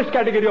lowest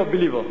category of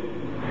believer.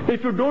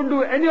 If you don't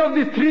do any of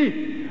these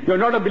three, you are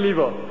not a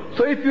believer.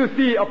 So if you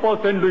see a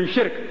person doing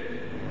shirk,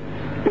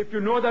 if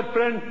you know that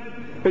friend,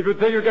 if you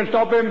think you can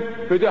stop him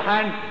with your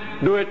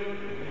hand, do it.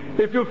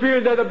 If you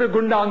feel there's a big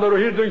gunda on the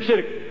road, he's doing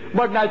shirk,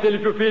 but naturally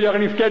if you feel you're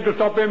getting scared to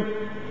stop him,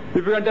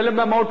 if you can tell him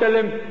by mouth, tell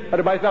him,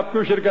 "Arey bhai sahab,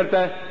 kyun shirk karta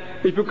hai?"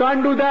 If you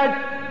can't do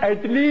that,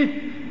 at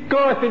least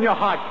curse in your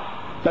heart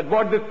that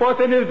what this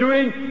person is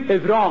doing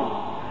is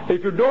wrong.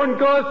 If you don't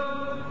curse,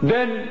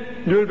 then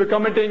you will be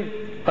committing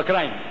a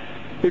crime.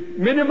 If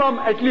minimum,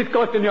 at least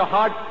curse in your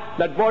heart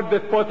that what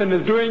this person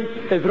is doing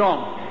is wrong.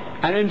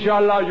 And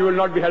inshallah you will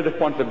not be held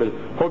responsible.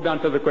 Hope that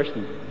answers the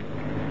question.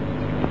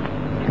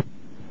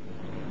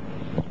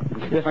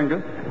 Yes,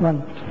 uncle?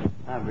 One.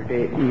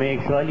 मैं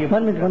एक सवाल ये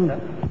 1 minute.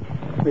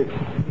 Wait.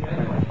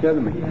 Here's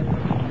the mic.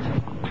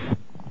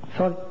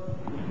 Sorry.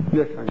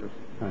 Yes, uncle.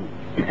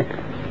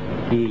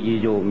 कि ये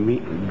जो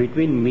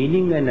between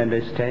meaning and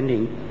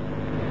understanding,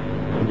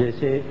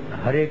 जैसे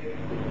हर एक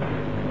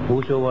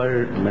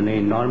whosoever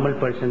normal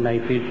person I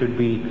feel should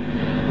be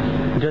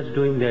just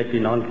doing that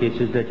in all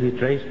cases, that he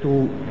tries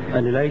to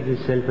analyze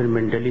himself and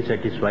mentally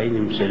satisfy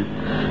himself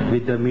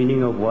with the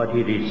meaning of what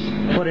he reads.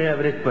 For an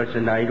average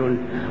person, I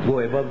don't go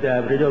above the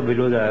average or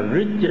below the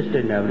average, just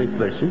an average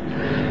person.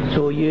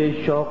 So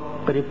ये शौक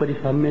करीब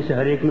करीब हम में से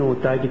हर एक में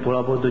होता है कि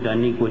थोड़ा बहुत तो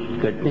जानने की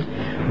कोशिश करते हैं.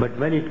 But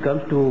when it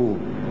comes to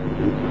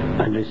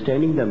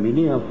understanding the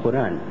meaning of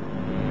Quran,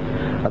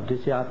 अब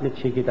जैसे आपने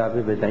 6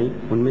 किताबें बताई,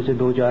 उनमें से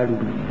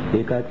 2-4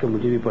 एक आध का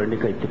मुझे भी पढ़ने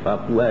का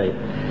इत्तेफाक हुआ है.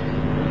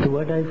 तो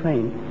what I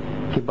find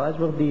कि बाज़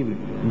वक्त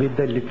विद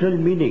द लिटरल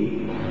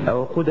मीनिंग,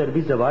 और खुद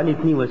अरबी ज़बान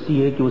इतनी वसी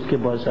है कि उसके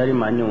बहुत सारे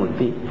मायने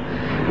होते हैं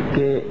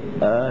कि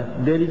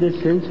there is a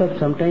sense of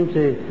sometimes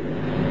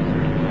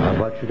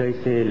what should I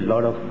say, a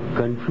lot of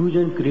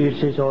confusion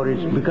creates or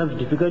it becomes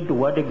difficult to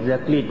what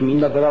exactly it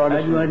means and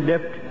you are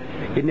left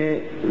in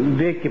a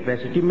vague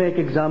capacity. मैं एक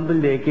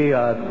example दे के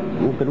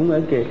वो करूँगा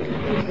कि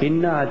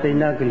इन्ना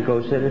आतना किल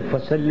कौसर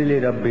फसल ले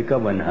रब्बिका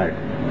वनहर,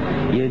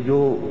 ये जो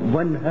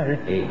वनहर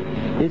है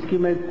इसकी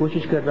मैं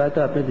कोशिश कर रहा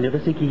था अपने तरीके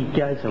से कि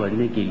क्या है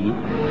समझने के लिए.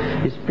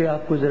 इस पे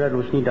आपको जरा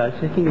रोशनी डाल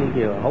सकेंगे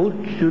कि how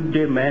should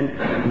a man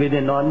with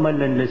a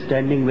normal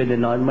understanding, with a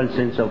normal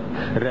sense of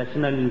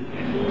rational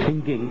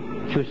thinking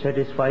should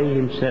satisfy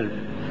himself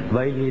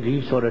while he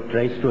reads or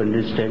tries to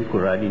understand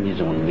Quran in his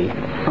own way.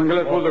 Uncle,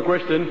 I pose the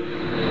question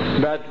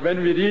that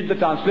when we read the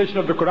translation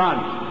of the Quran,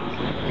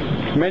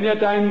 many a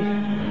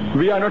times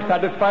we are not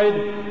satisfied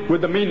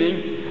with the meaning,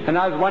 and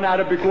as one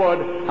Arabic word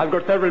has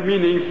got several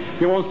meanings,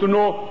 he wants to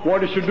know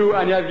what he should do,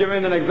 and he has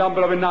given an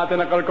example of Inna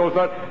Atayna Kal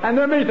Kawthar, and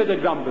there are many such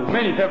examples,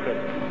 many, several.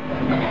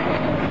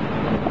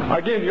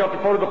 Again, you have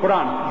to follow the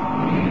Quran.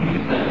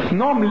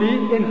 Normally,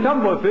 in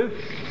some verses,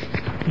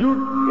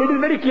 it is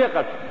very clear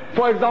cut.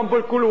 For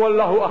example, Kul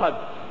Wallahu Ahad.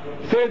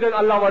 Say that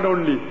Allah one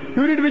only.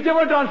 You read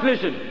whichever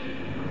translation,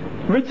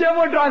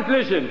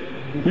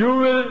 you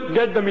will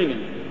get the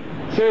meaning.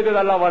 Say that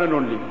Allah one and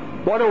only.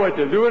 Whatever it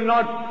is,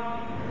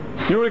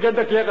 you will get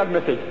the clear cut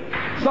message.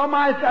 Some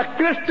ayats are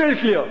crystal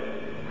clear.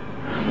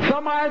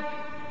 Some ayats,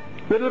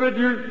 little bit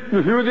you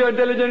use your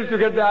intelligence, you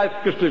get the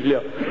ayats crystal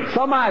clear.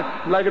 Some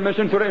ayats, like I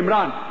mentioned Surah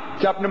Imran,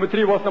 chapter number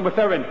 3, verse number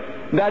 7,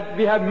 that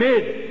we have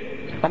made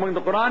among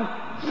the Quran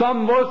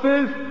some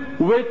verses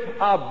which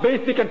are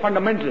basic and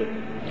fundamental,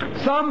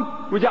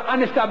 some which are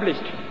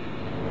unestablished.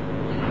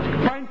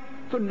 Fine.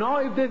 So now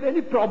if there is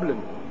any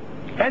problem,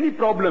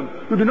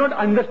 you do not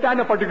understand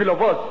a particular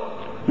verse,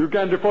 you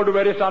can refer to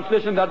various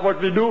translations. That's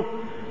what we do.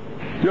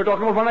 You're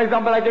talking about one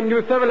example, I can give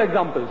you several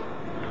examples.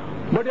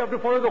 But you have to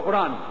follow the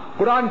Quran.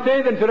 Quran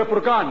says in Surah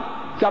Furqan,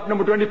 chapter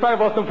number 25,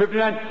 verse number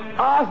 59,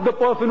 ask the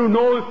person who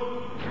knows,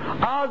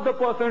 ask the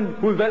person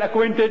who is well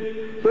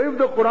acquainted. So if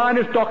the Quran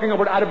is talking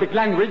about Arabic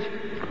language,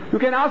 you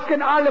can ask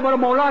an alim or a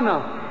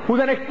Maulana who's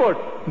an expert.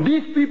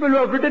 These people who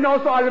have written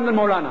also alim and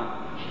Maulana.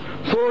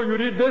 So you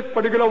read this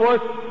particular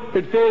verse,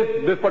 it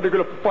says this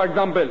particular, for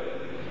example,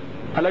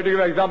 I'd like to give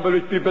an example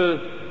which people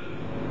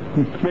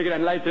make it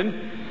enlightened.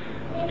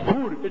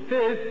 Hur, it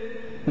says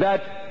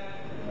that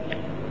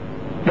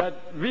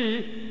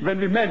we, when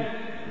we men,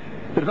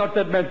 it's not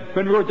said men,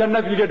 when we go to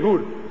Jannah we get Hur.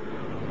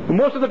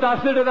 Most of the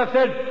translators have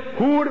said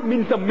Hur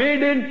means a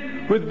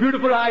maiden with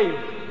beautiful eyes.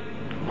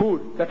 Hur,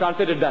 they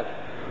translated that.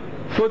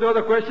 So there was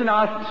a question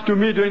asked to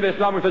me during the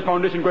Islamic Research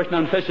Foundation question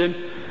and session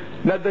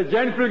that the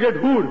gents will get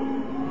Hur,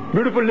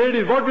 beautiful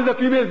ladies, what will the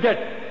females get?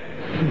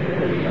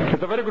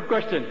 It's a very good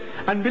question.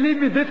 And believe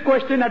me, this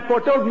question had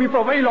perturbed me for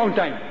a very long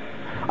time.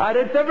 I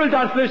read several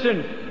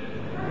translations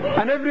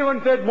and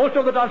everyone said, most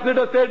of the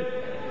translators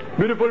said,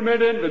 beautiful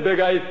maiden with big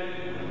eyes.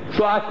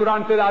 So as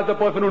Quran says, ask the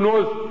person who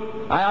knows.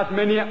 I asked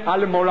many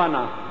alim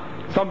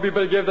Maulana. Some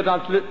people gave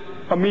the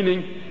a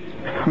meaning,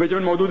 which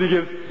even Maududi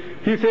gives.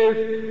 He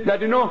says that,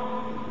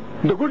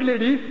 the good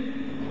ladies,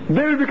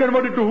 they will be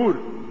converted to Hur.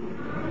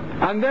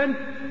 And then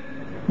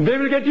they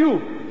will get you.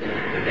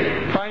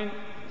 Fine,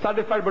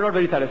 satisfied but not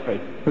very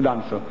satisfied with the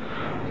answer.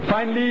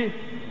 Finally,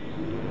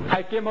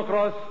 I came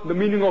across the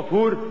meaning of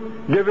Hur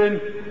given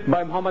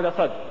by Muhammad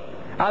Asad.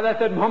 As I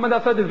said, Muhammad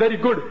Asad is very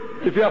good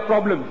if you have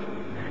problems.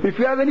 If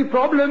you have any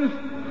problems,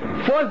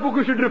 first book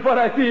you should refer,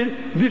 I feel,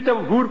 these type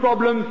of Hur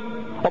problems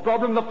or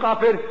problems of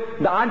Kafir.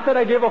 The answer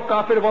I gave of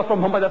Kafir was from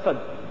Muhammad Asad.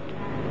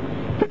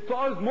 It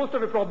solves most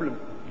of the problems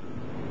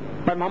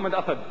by Muhammad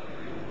Asad.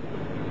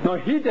 Now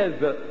he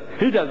tells us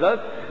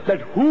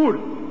that Hur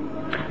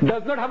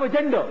does not have a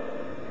gender.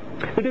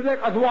 It is like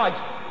Azwaj.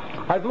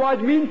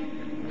 Azwaj means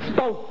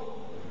spouse.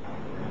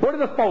 What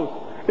is a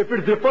spouse? If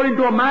it's referring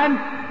to a man,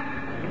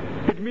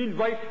 it means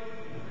wife.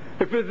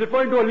 If it's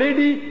referring to a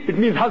lady, it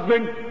means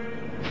husband,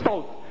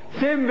 spouse.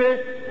 Same way,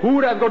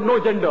 Hur has got no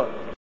gender.